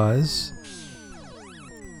because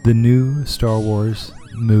the new Star Wars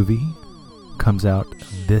movie comes out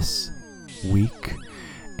this week,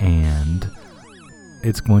 and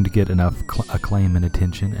it's going to get enough acclaim and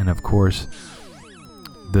attention. And of course,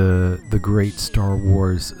 the great Star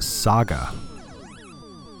Wars saga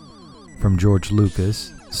from George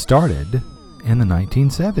Lucas started in the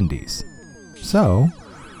 1970s. So,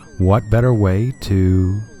 what better way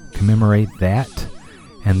to commemorate that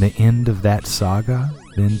and the end of that saga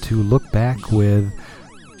than to look back with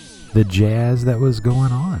the jazz that was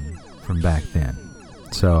going on from back then.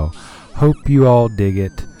 So, hope you all dig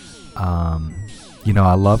it. You know,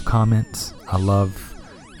 I love comments. I love,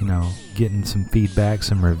 you know, getting some feedback,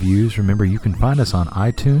 some reviews. Remember, you can find us on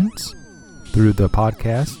iTunes through the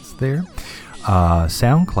podcasts there,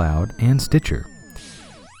 SoundCloud, and Stitcher.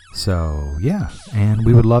 So, yeah, and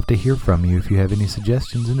we would love to hear from you if you have any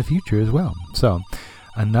suggestions in the future as well. So,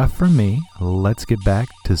 enough from me. Let's get back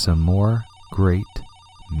to some more great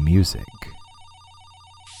music.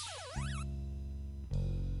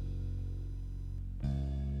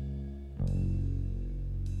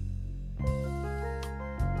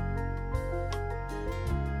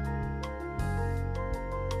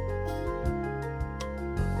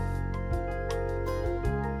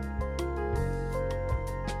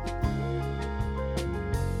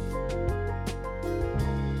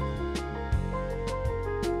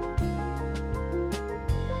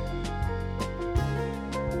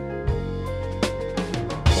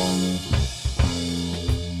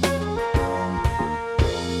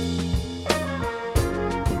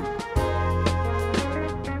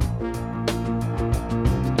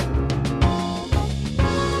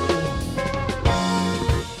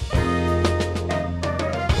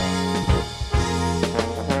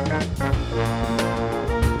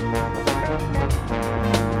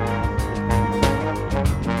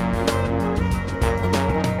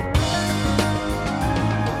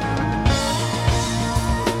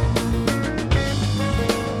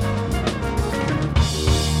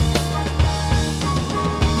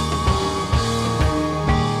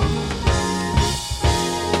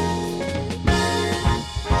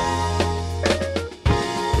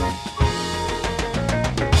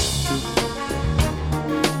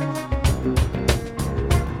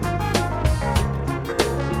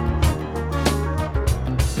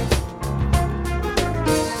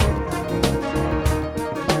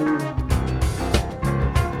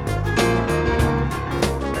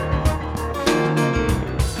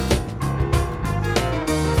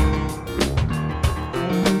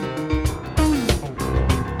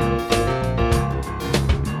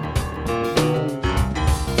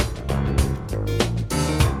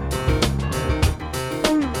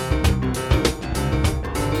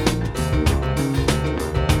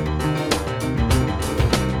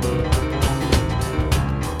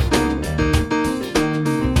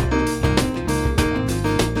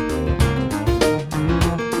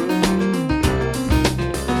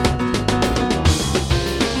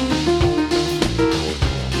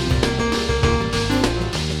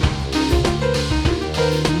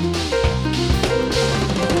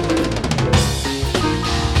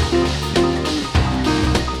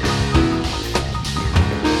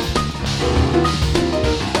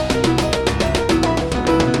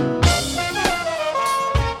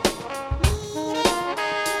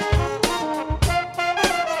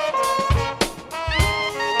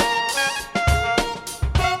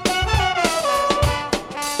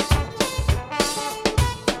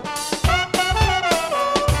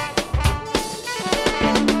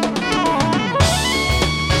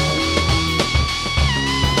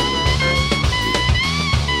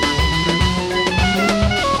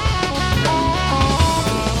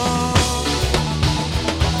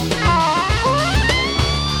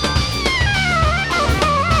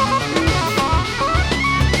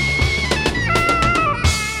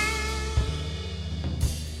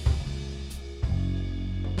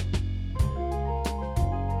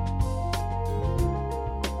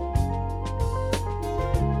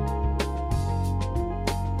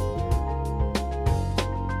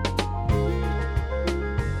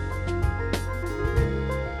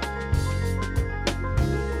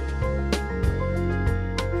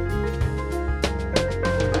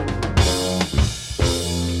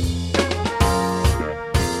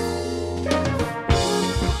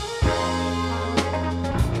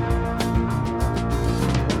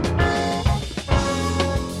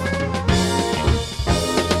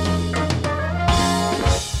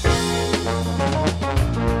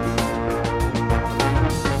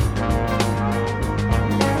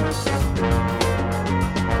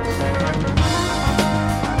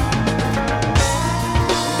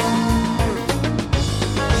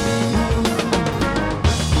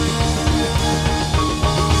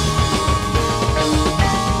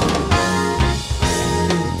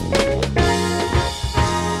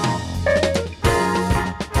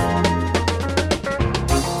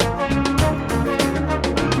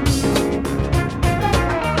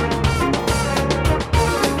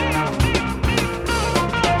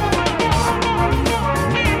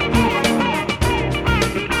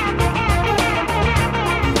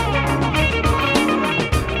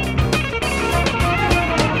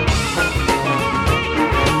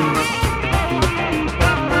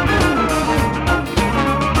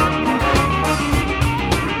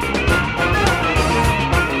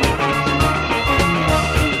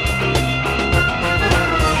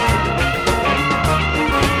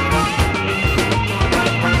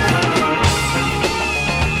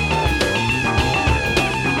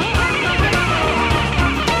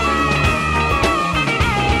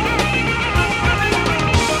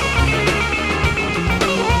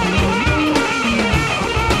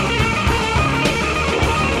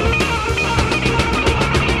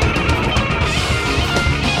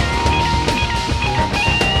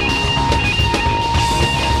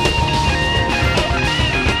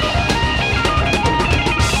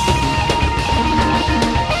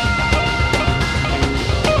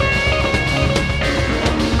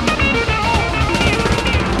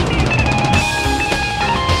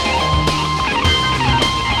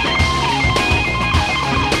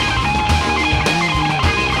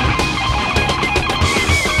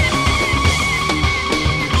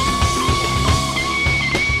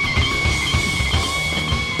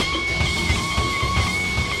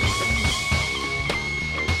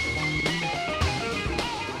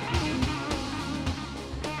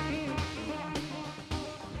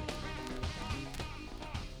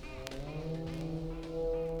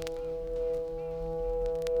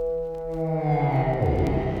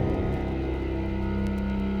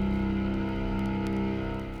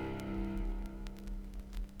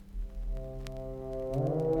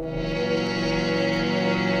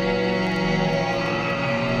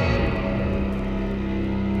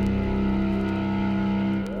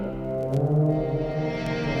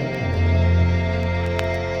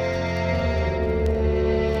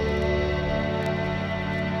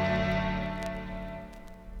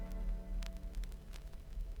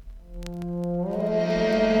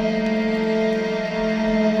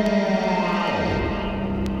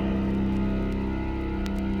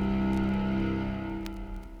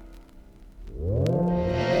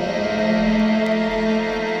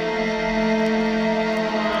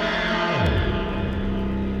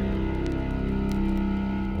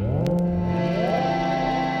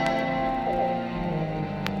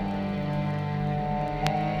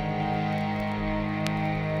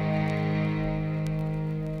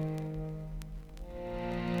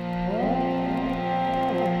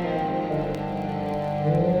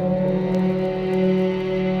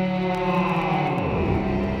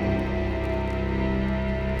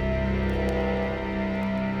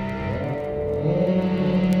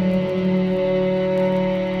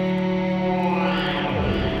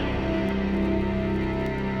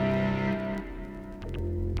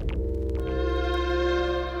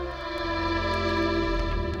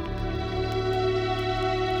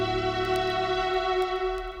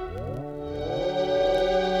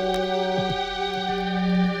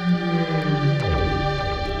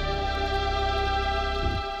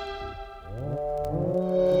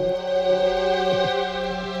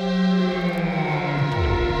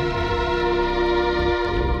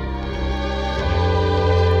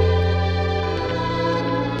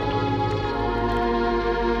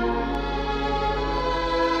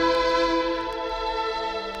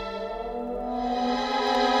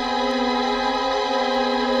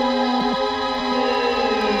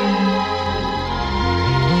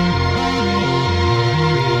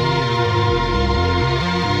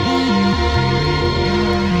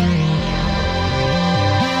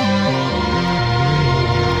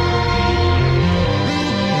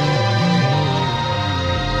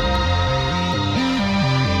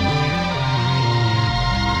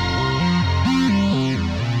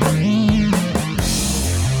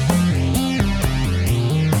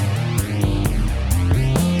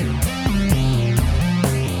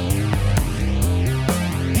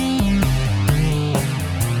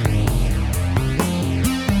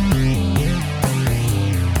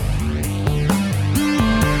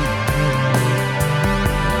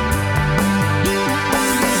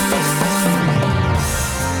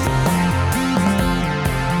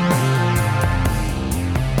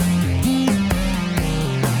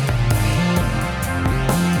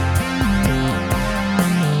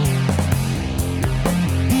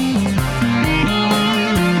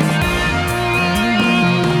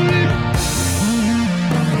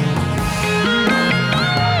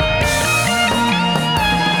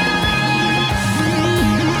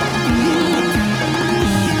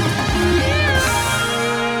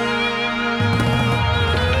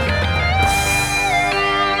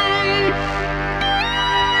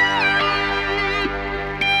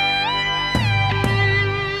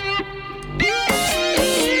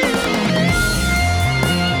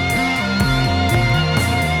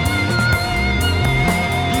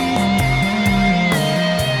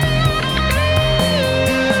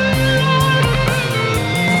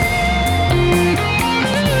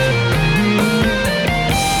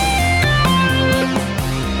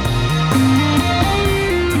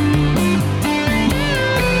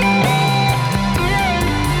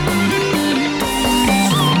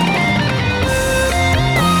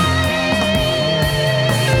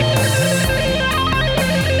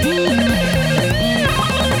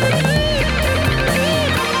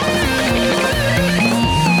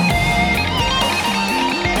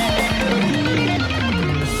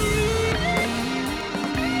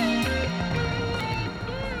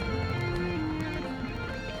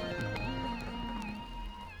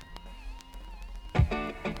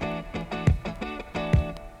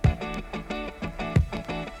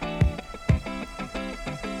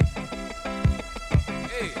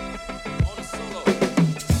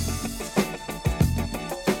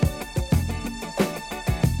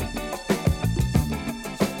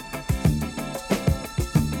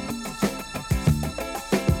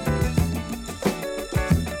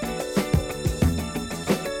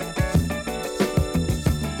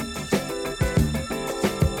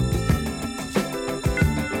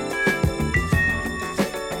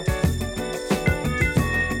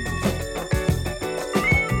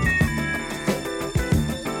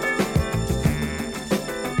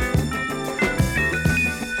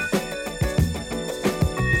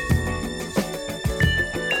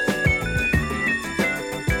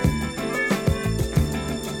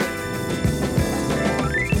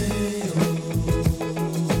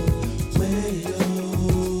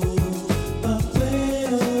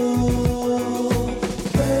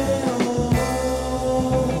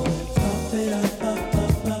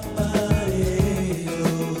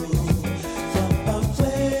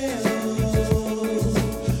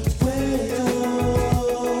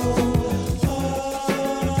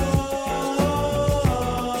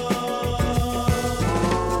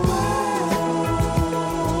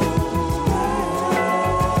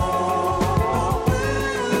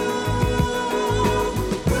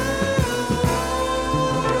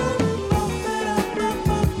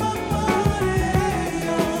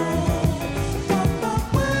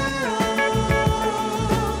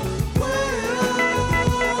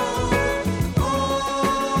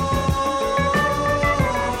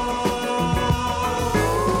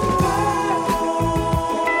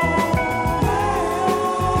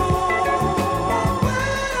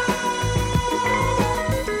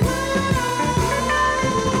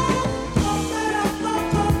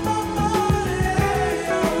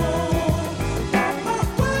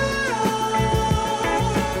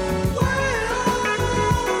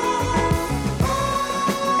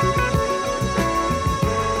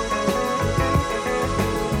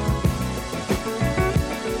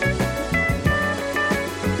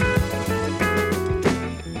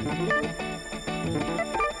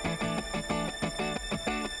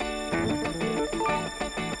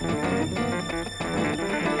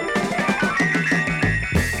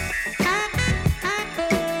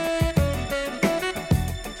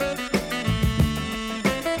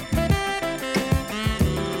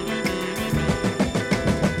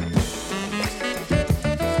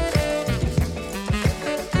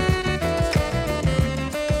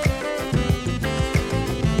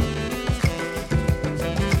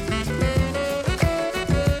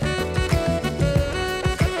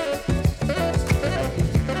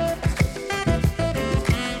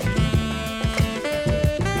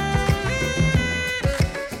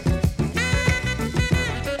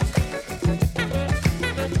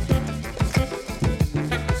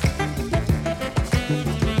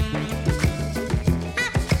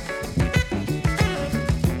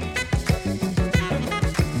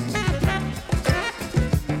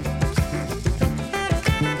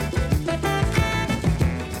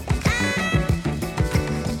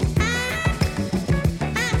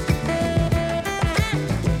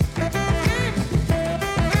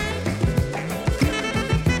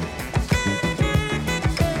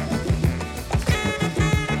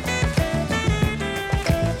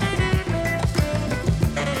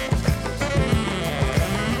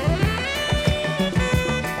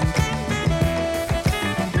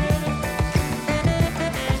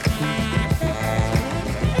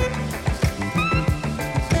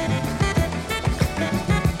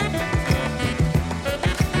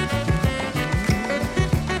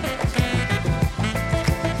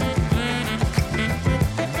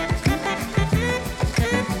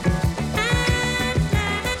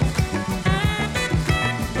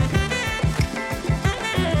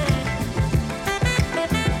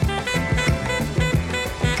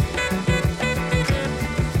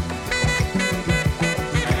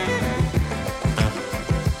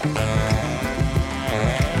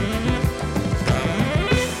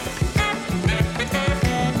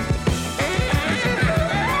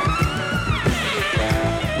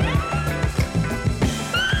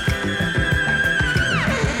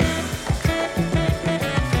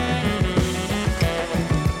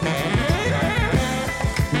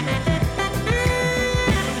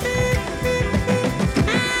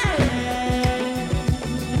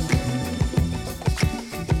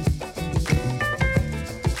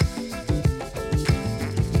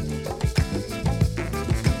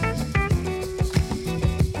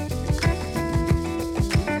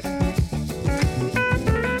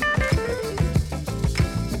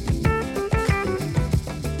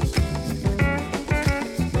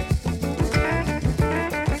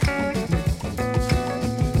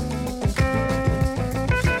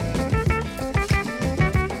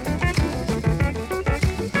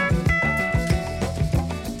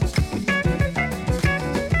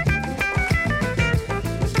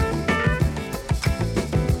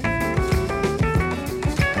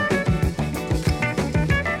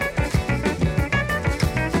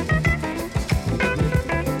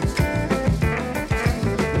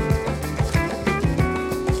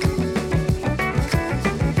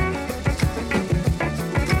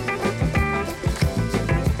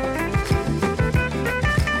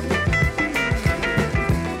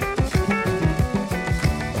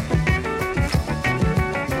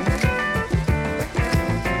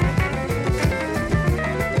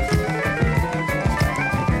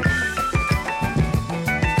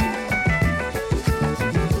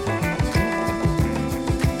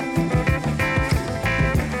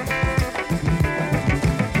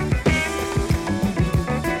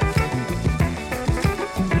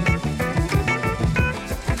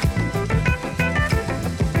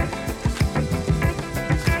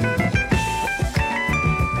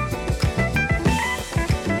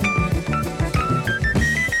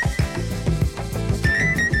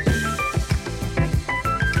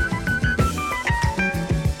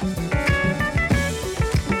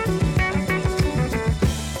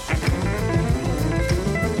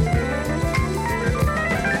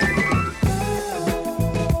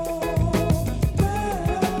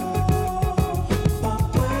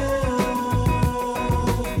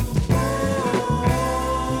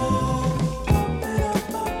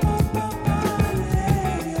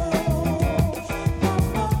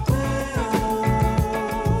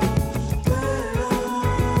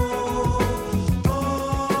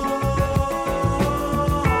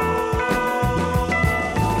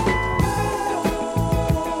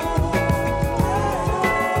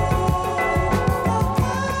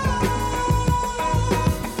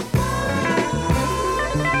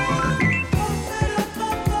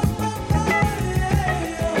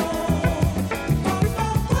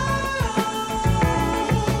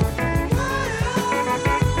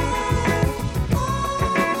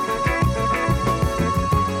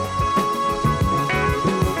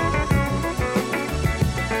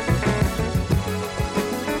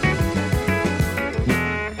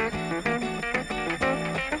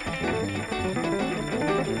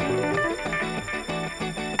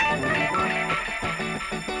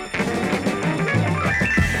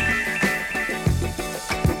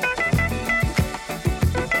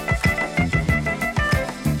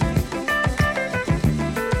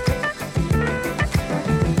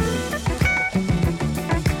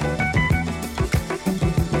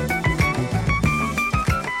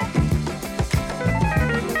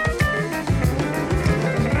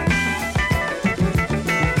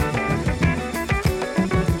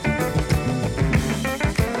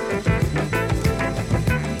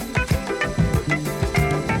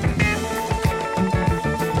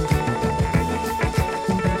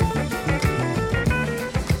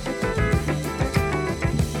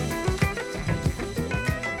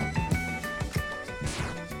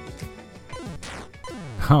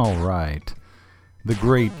 All right. The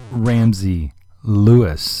great Ramsey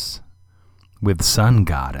Lewis with Sun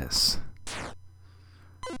Goddess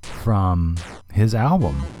from his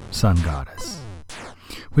album Sun Goddess,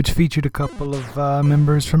 which featured a couple of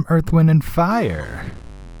members from Earth, Wind, and Fire.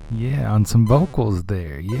 Yeah, on some vocals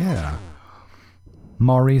there. Yeah.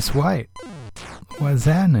 Maurice White. What's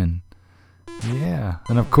happening? Yeah.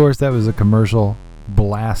 And of course, that was a commercial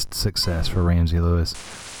blast success for Ramsey Lewis.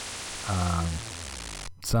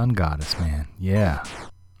 Sun Goddess, man. Yeah.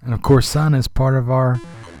 And of course, sun is part of our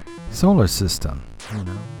solar system, you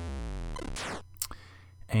know.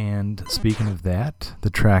 And speaking of that,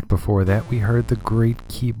 the track before that, we heard the great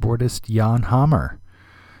keyboardist Jan Hammer,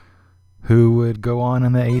 who would go on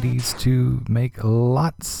in the 80s to make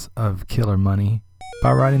lots of killer money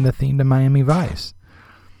by writing the theme to Miami Vice.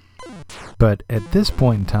 But at this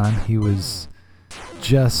point in time, he was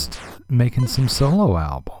just making some solo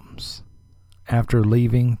albums after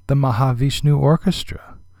leaving the Mahavishnu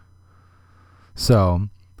Orchestra. So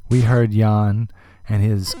we heard Jan and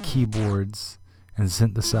his keyboards and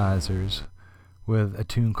synthesizers with a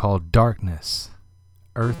tune called Darkness,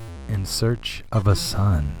 Earth in Search of a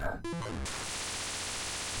Sun,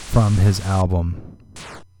 from his album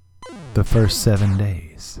The First 7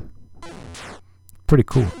 Days. Pretty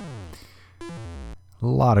cool. A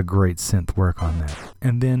lot of great synth work on that.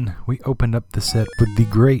 And then we opened up the set with the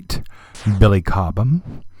great Billy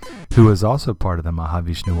Cobham, who was also part of the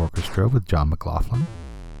Mahavishnu Orchestra with John McLaughlin.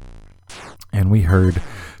 And we heard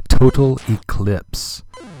Total Eclipse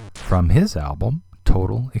from his album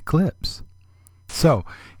Total Eclipse. So,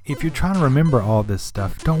 if you're trying to remember all this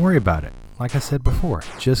stuff, don't worry about it. Like I said before,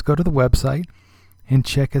 just go to the website and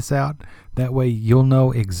check us out. That way you'll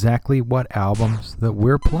know exactly what albums that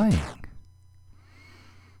we're playing.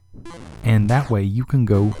 And that way you can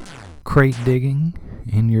go crate digging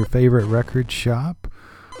in your favorite record shop,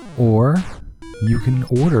 or you can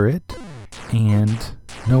order it and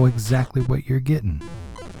know exactly what you're getting.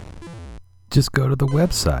 Just go to the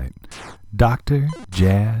website, Dr.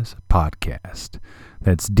 Jazz Podcast.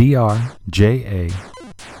 That's DRJAZZ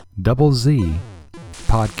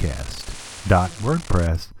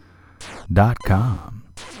podcast.wordpress.com.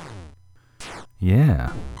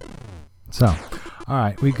 Yeah. So, all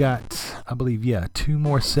right, we got, I believe, 2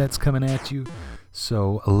 more sets coming at you.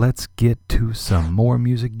 So let's get to some more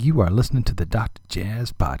music. You are listening to the Dr.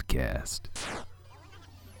 Jazz Podcast.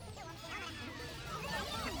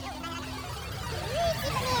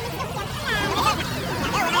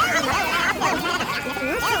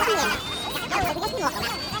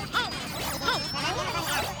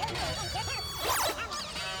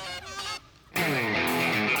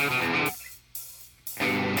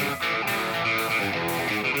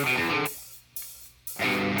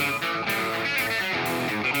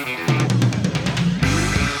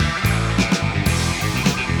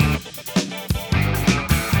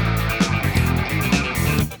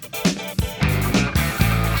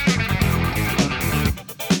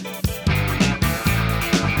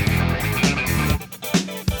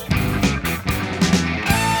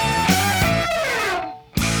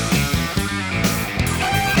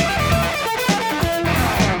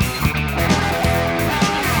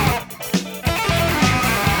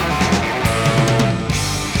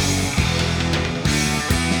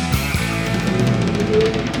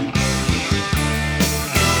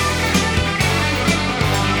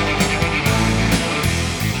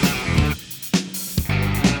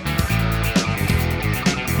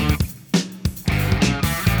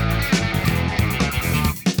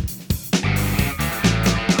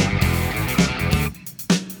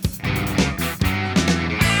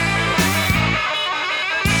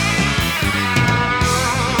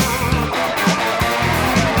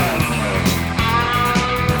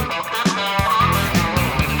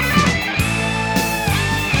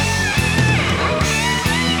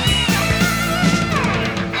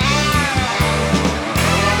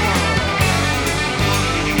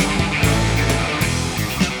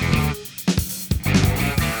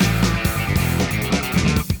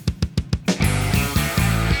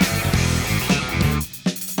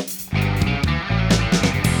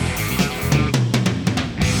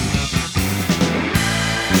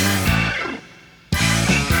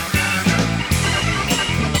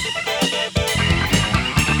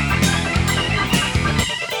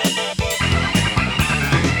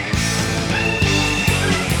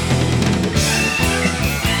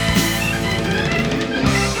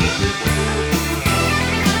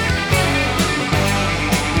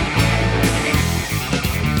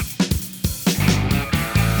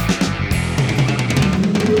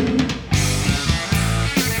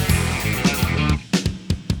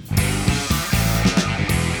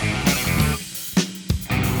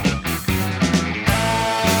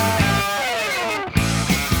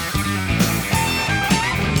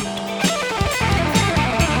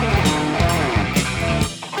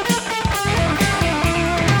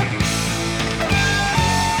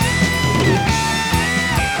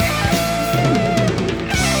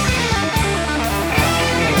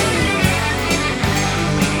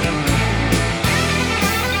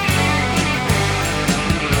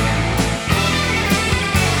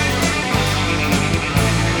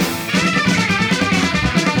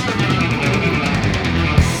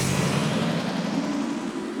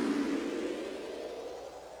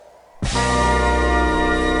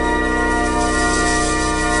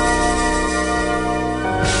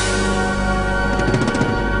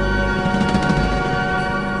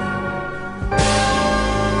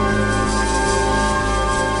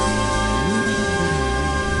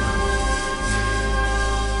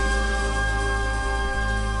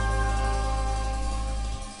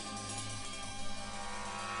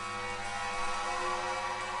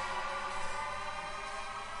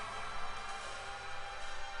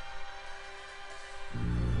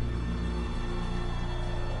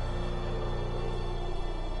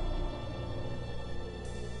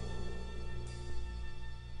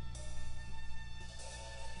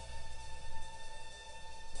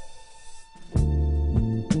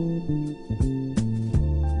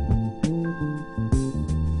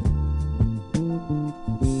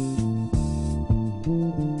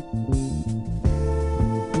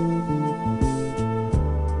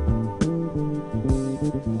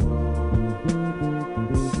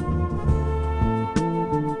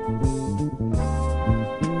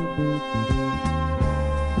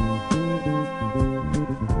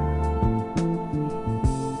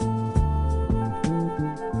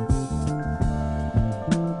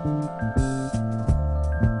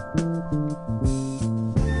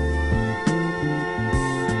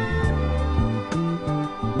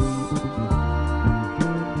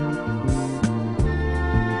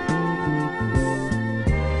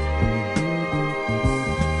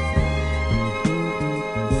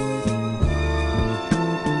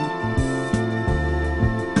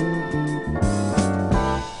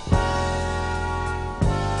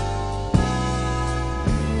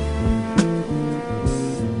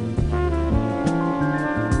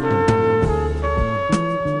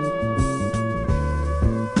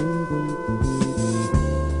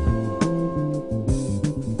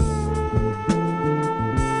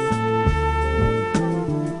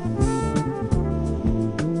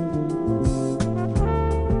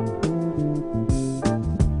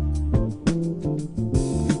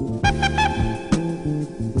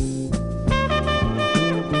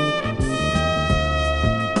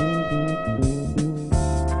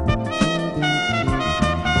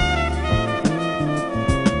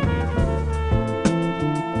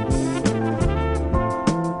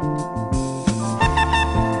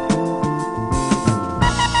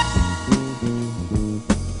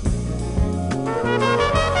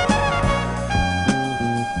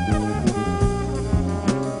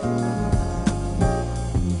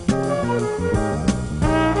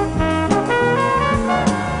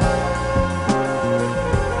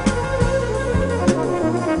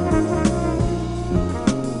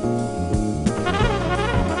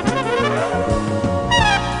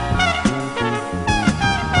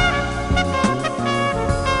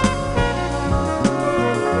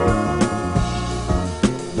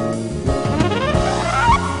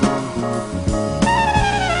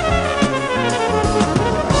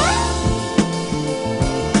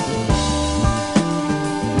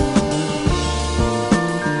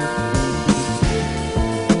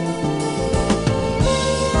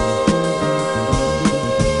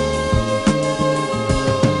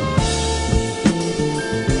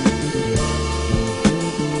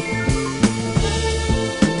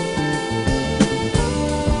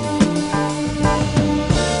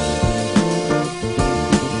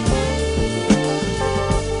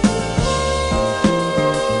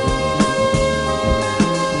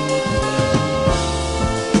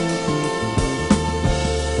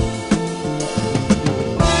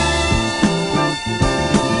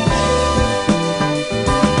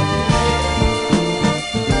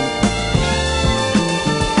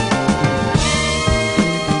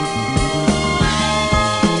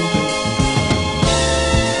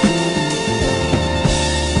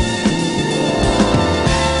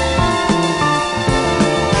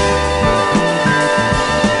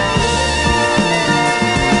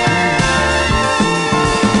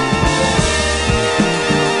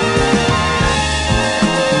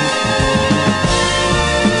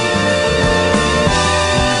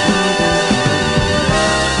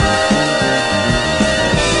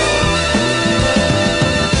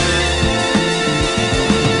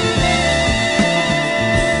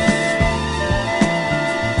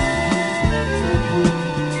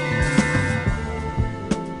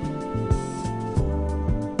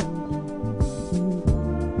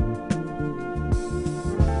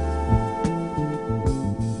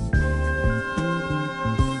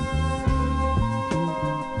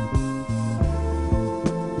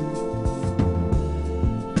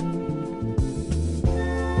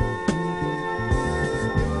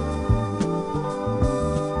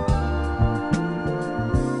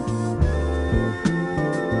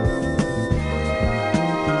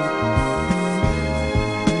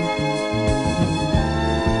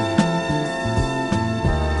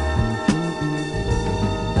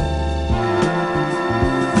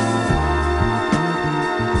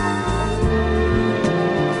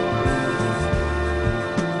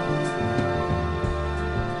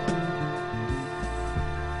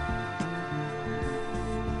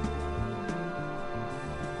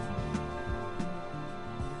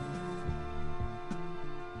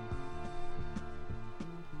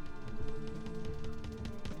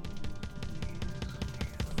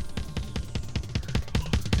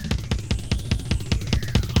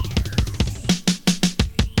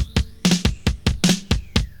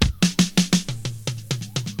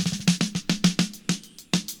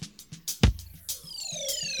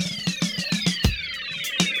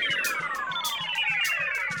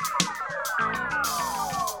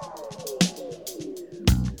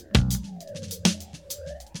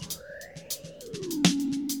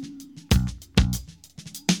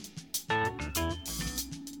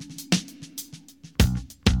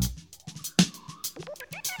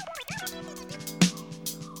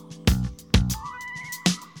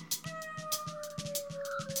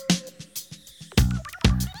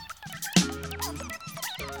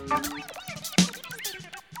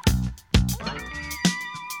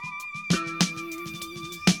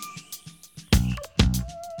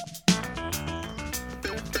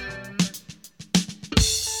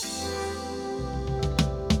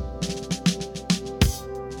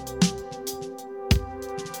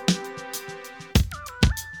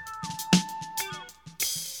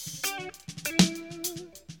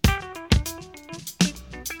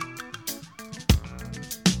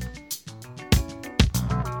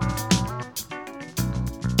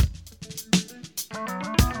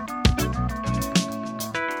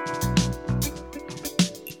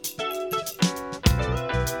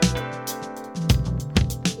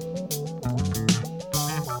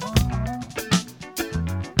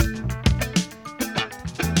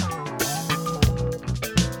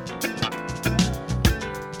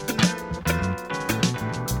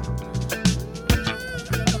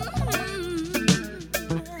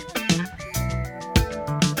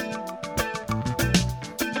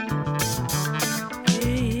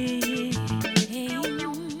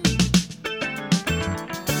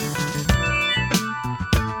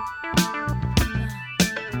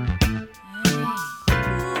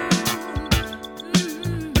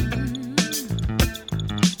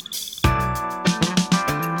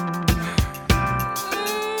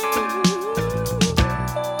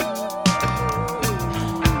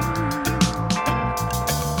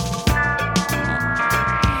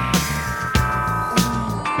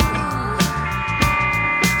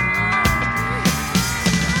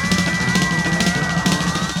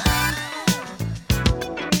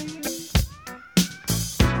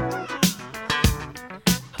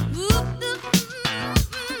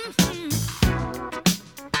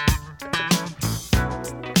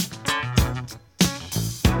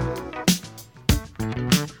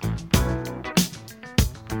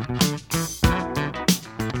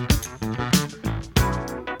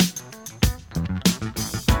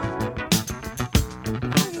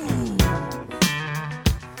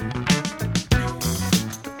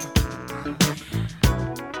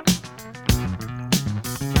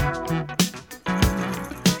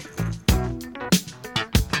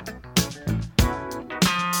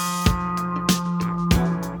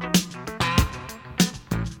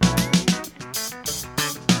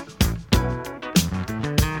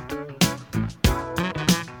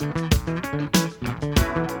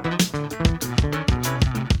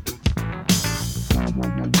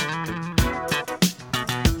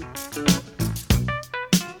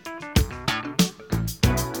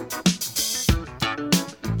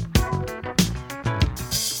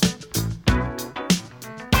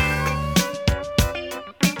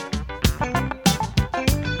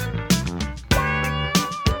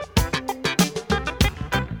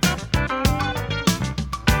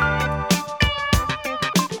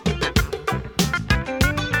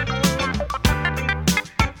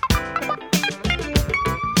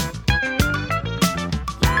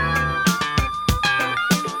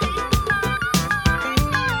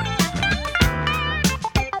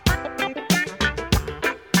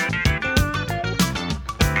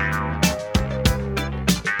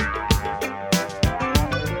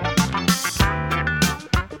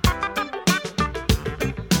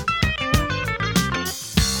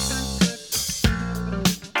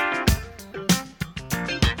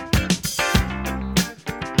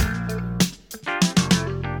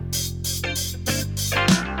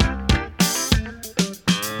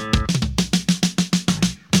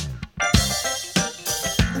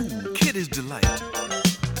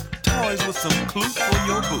 some clue for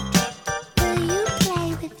your boot. Will you play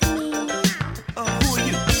with me? Who are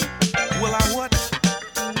you? Will I what?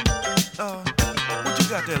 What you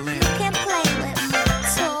got there, Lynn? You can play with my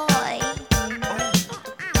toy.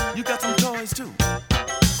 Oh, you got some toys too?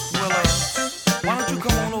 Well, why don't you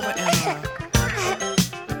come on over and,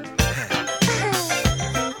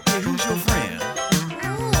 hey, who's your friend?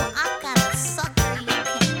 Ooh, I got a sucker you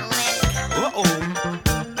can lick. Uh-oh.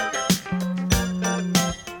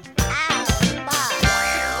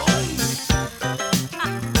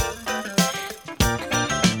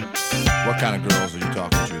 What kind of girls are you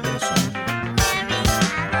talking to there, son?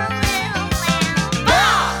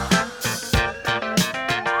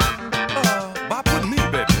 Bob with me,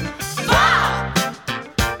 baby.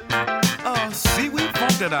 Seaweed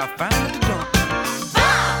funk that I found at the dump.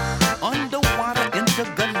 Underwater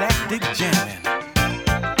intergalactic jamming.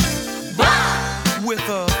 With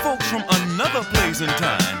folks from another place and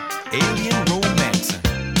time. Alien romancing.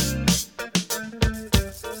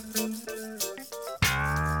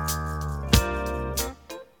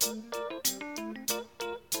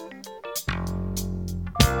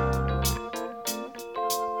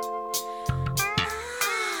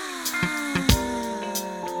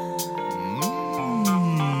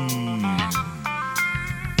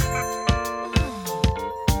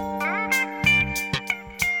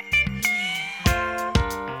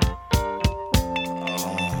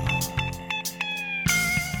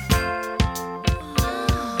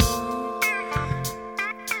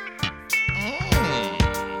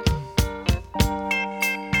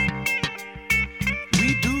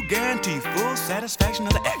 satisfaction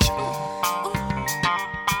of the action.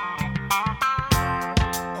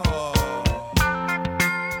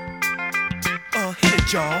 Hit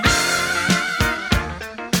it, y'all.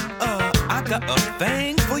 I got a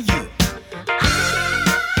thing for you.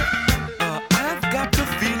 I've got the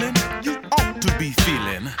feeling you ought to be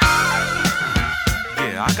feeling.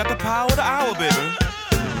 Yeah, I got the power of the hour, baby.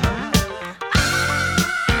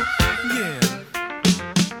 Yeah.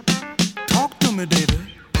 Talk to me, baby.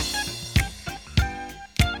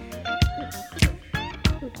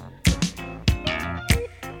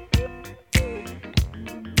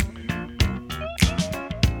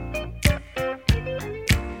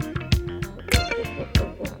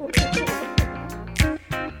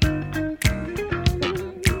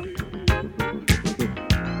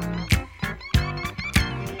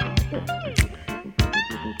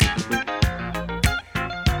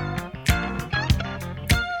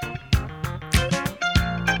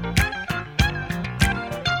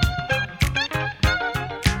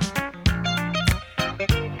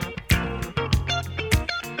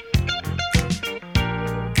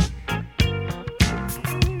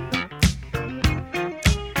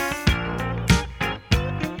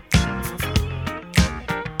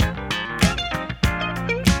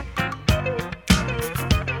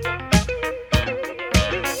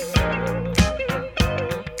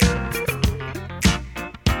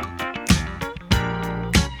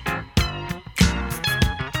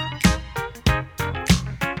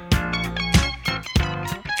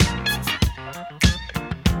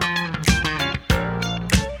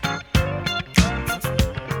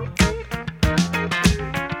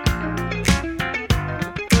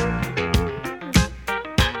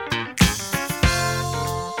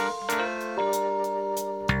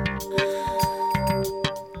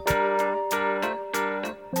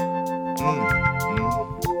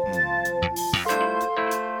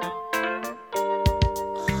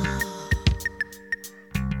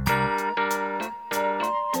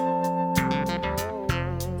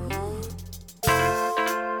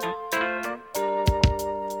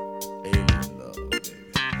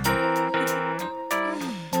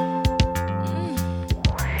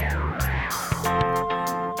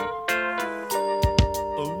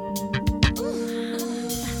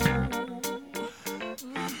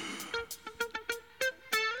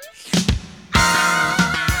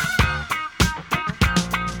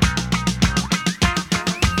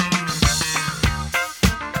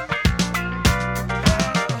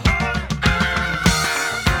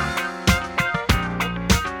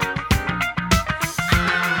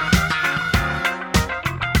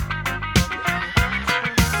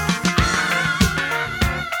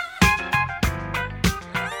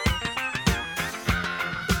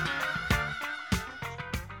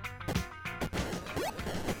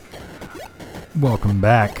 Welcome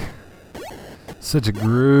back. Such a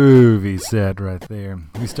groovy set right there.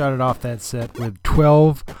 We started off that set with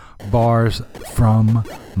 12 bars from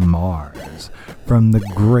Mars, from the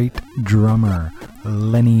great drummer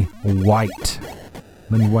Lenny White.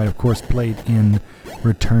 Lenny White, of course, played in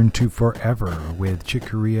Return to Forever with Chick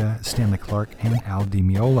Corea, Stanley Clarke, and Al Di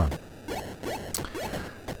Meola.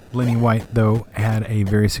 Lenny White, though, had a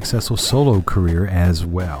very successful solo career as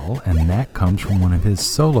well, and that comes from one of his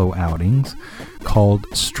solo outings called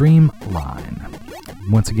Streamline.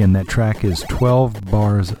 Once again, that track is 12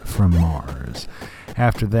 Bars from Mars.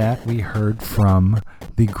 After that, we heard from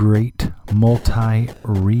the great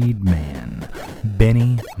multi-reed man,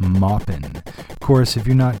 Benny Maupin. Of course, if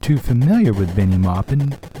you're not too familiar with Benny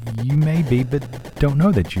Maupin, you may be, but don't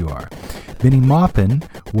know that you are. Benny Maupin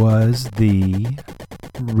was the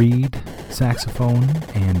reed saxophone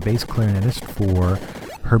and bass clarinetist for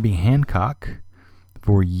Herbie Hancock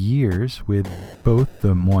for years with both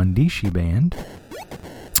the Mwandishi Band,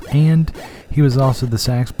 and he was also the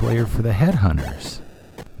sax player for the Headhunters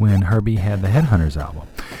when Herbie had the Headhunters album.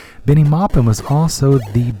 Benny Maupin was also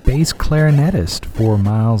the bass clarinetist for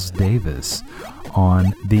Miles Davis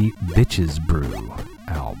on the Bitches Brew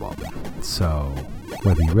album. So,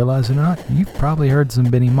 whether you realize it or not, you've probably heard some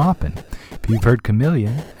Benny Maupin. If you've heard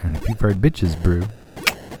Chameleon, and if you've heard Bitches Brew,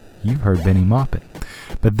 you've heard Benny Maupin.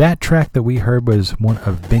 But that track that we heard was one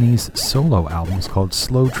of Benny's solo albums called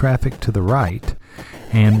Slow Traffic to the Right,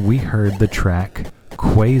 and we heard the track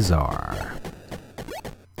Quasar.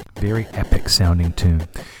 Very epic sounding tune.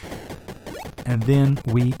 And then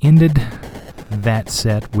we ended that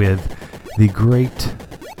set with the great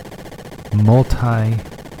multi-keyboard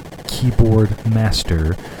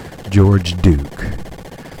master George Duke.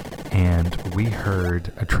 And we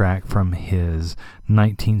heard a track from his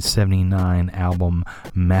 1979 album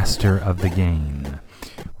Master of the Game.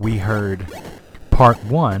 We heard Part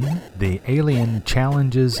 1, The Alien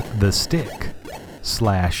Challenges the Stick,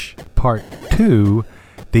 / Part 2,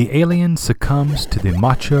 The Alien Succumbs to the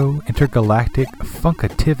Macho Intergalactic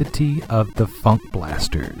Funkativity of the Funk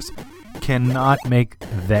Blasters. Cannot make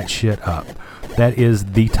that shit up. That is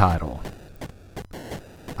the title.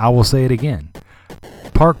 I will say it again.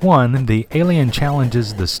 Part 1, The Alien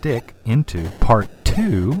Challenges the Stick, into Part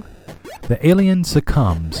 2, The Alien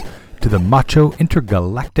Succumbs to the Macho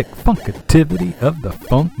Intergalactic Funkativity of the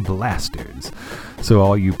Funk Blasters. So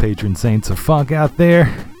all you patron saints of funk out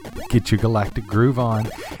there, get your galactic groove on.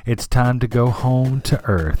 It's time to go home to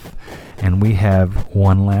Earth. And we have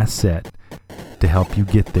one last set to help you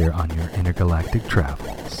get there on your intergalactic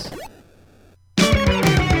travels.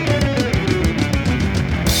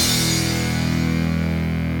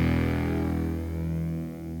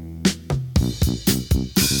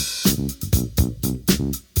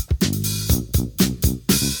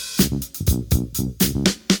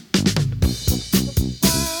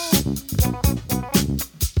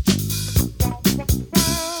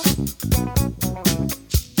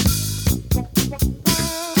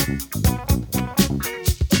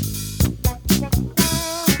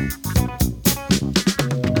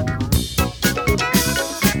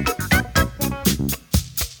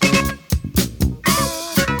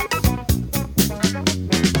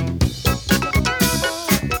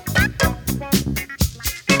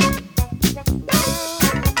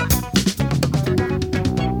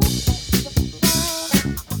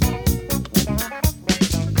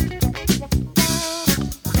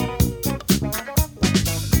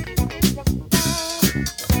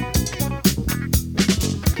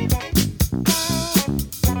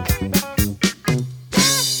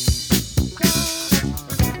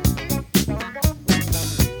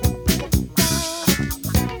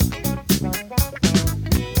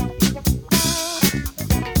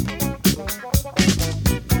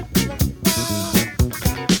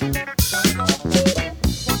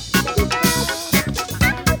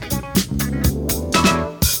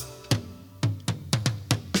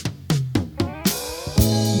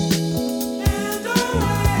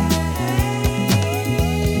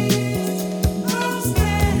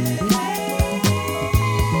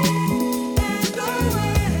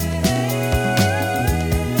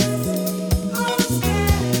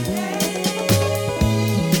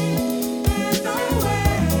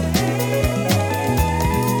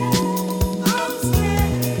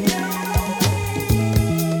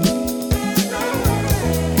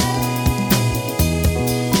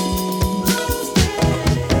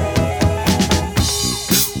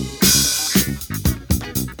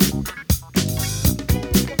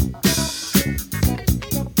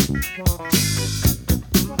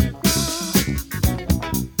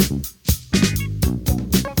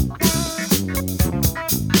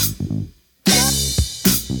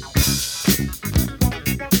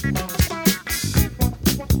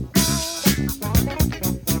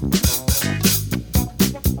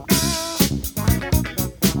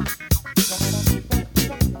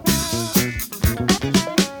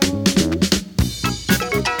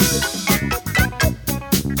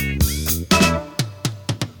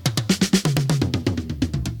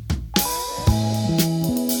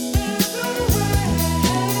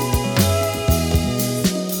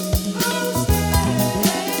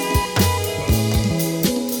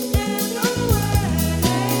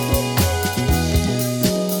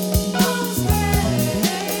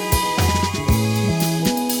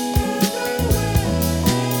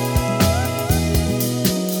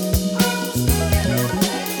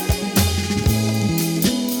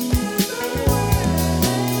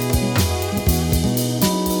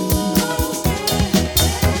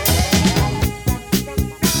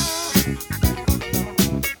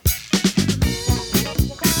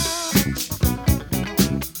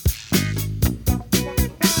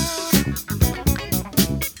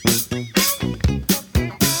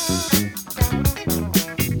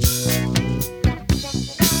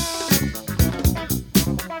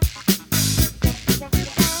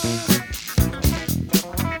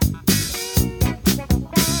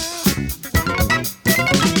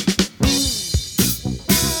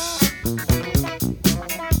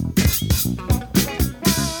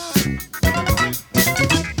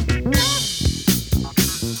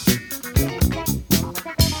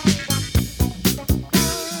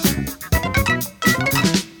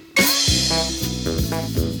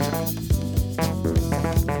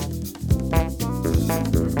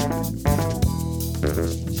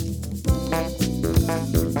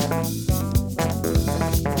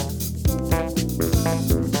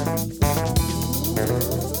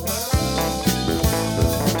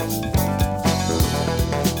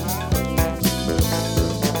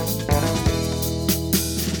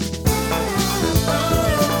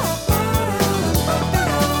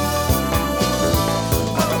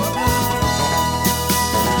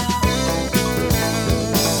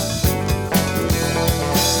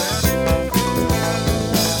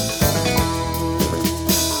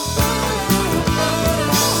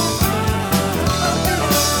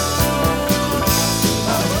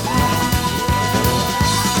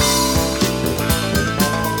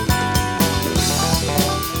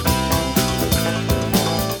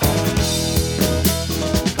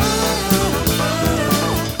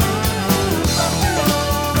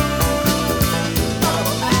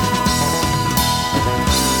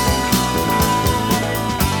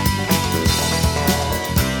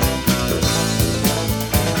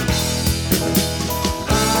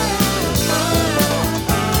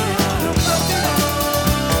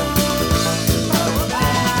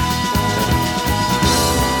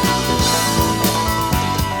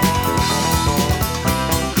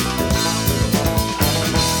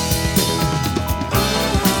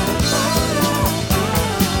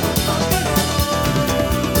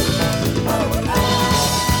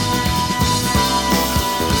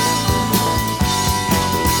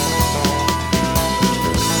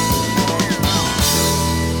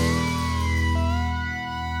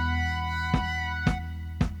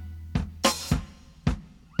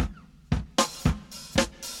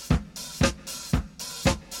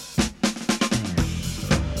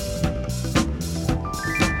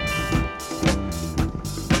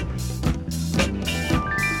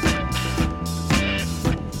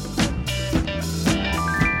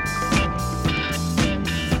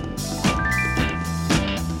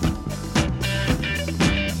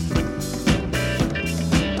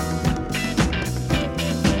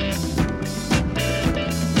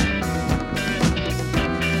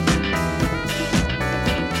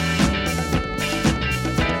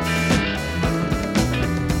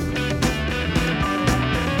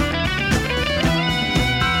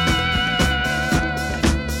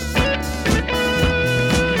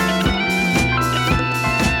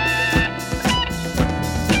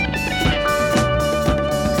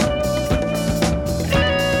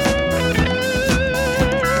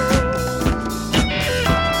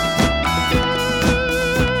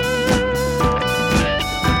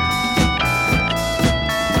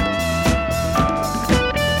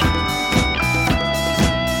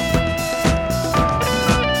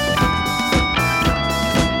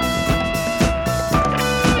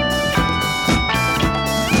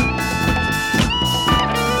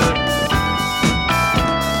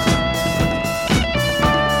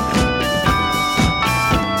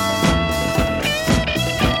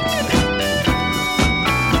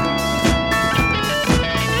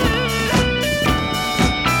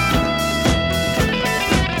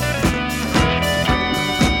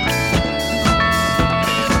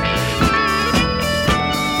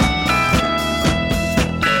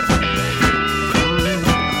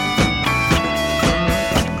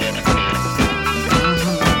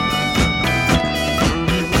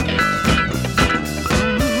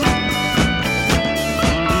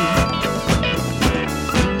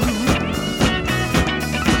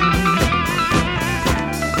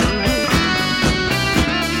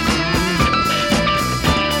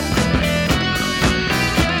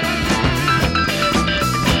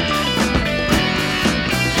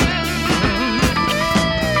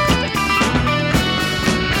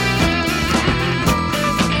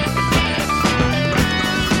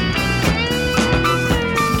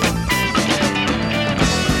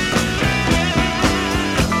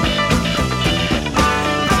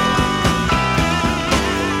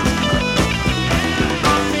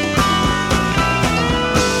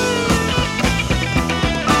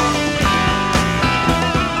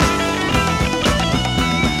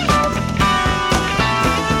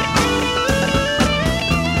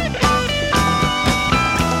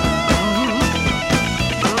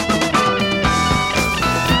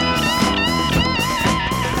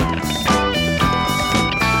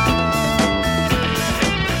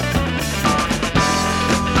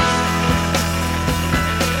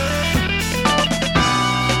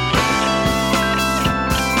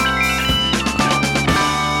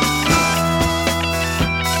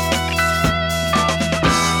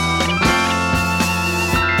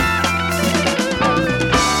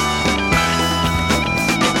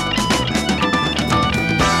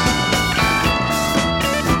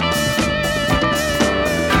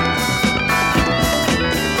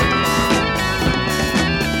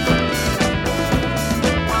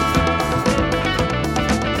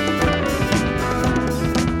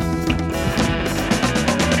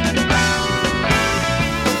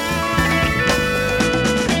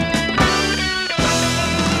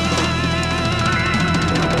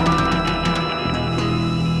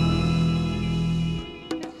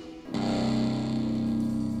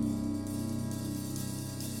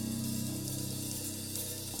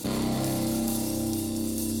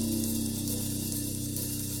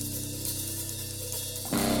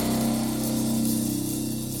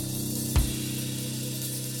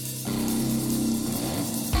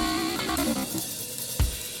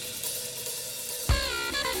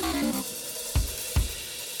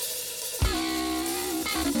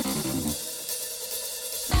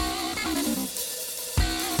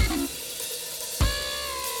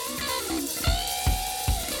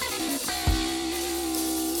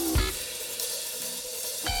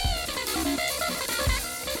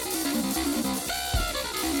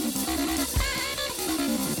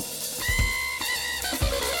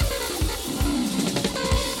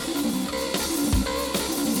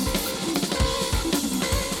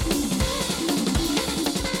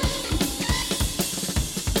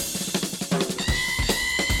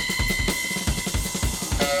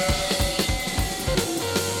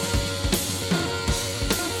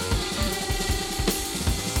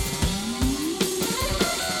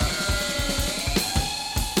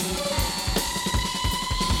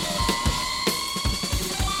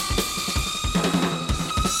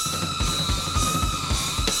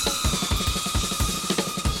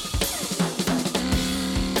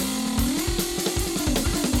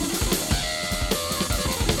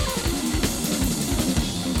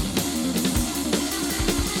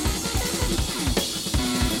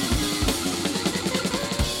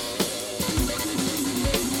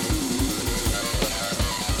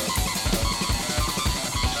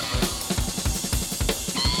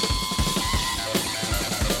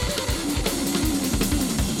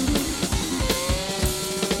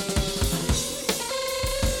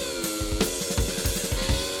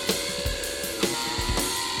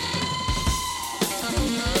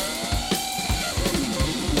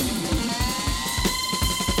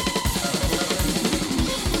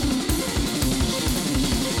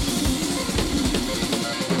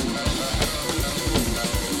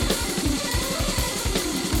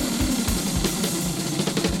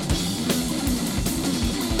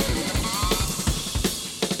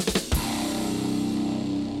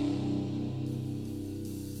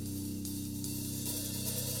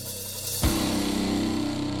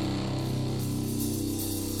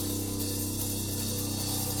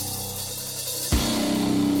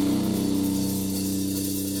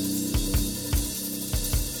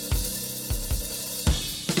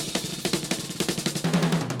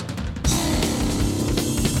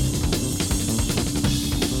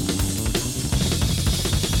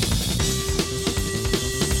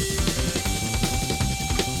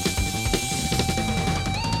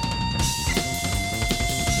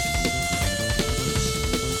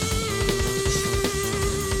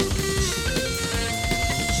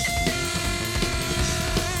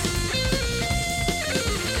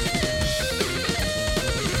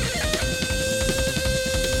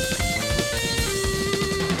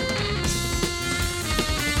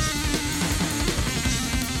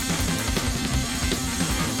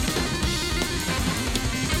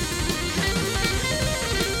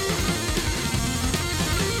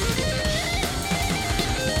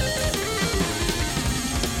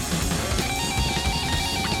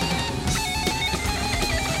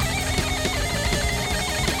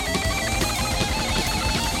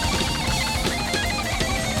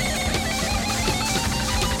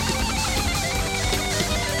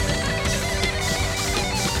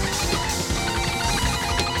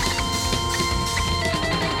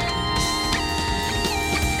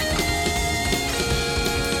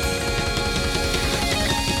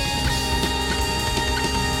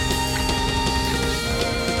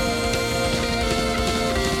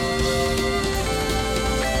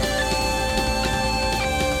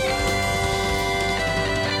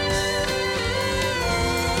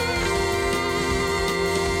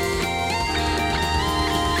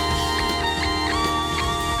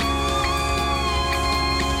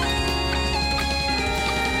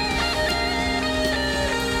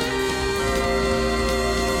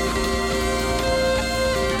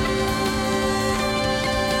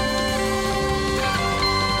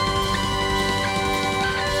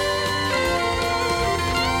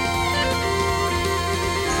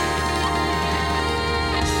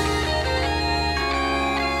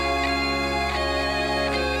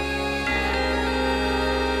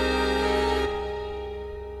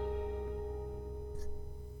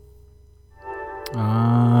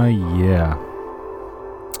 yeah.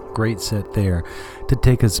 Great set there to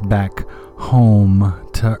take us back home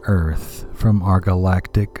to Earth from our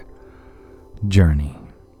galactic journey.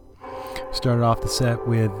 Started off the set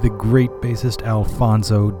with the great bassist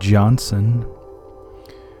Alfonso Johnson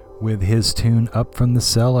with his tune Up From the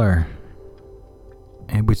Cellar,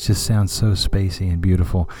 and which just sounds so spacey and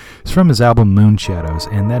beautiful. It's from his album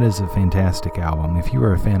Moonshadows, and that is a fantastic album. If you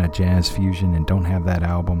are a fan of jazz fusion and don't have that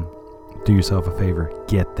album, do yourself a favor,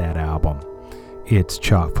 get that album. It's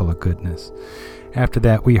chock full of goodness. After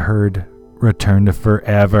that, we heard Return to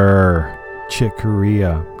Forever, Chick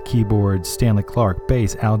Corea, keyboards, Stanley Clark,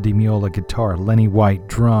 bass, Al Di Meola, guitar, Lenny White,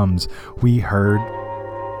 drums. We heard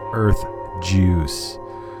Earth Juice.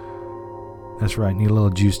 That's right, need a little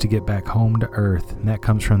juice to get back home to Earth. And that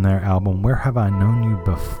comes from their album, Where Have I Known You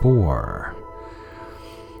Before?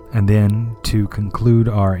 And then to conclude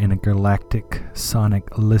our intergalactic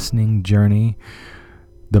sonic listening journey,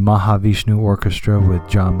 the Mahavishnu Orchestra with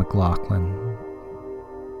John McLaughlin,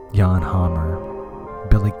 Jan Hammer,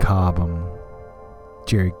 Billy Cobham,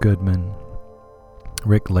 Jerry Goodman,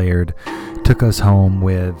 Rick Laird took us home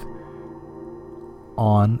with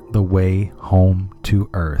On the Way Home to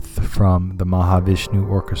Earth from the Mahavishnu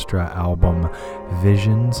Orchestra album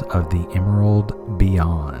Visions of the Emerald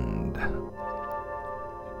Beyond.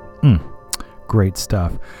 Great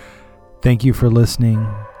stuff. Thank you for listening.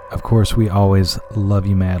 Of course, we always love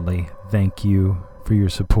you madly. Thank you for your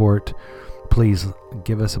support. Please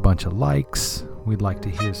give us a bunch of likes. We'd like to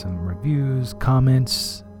hear some reviews,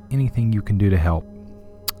 comments, anything you can do to help.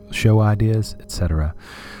 Show ideas, etc.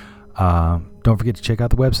 Don't forget to check out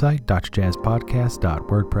the website,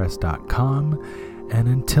 drjazzpodcast.wordpress.com. And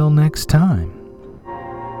until next time,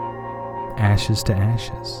 ashes to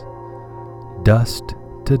ashes, dust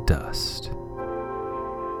to dust.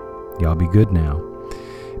 Y'all be good now,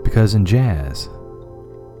 because in jazz,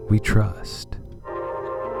 we trust.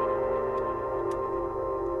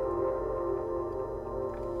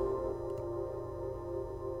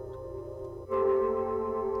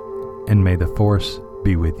 And may the force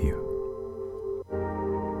be with you.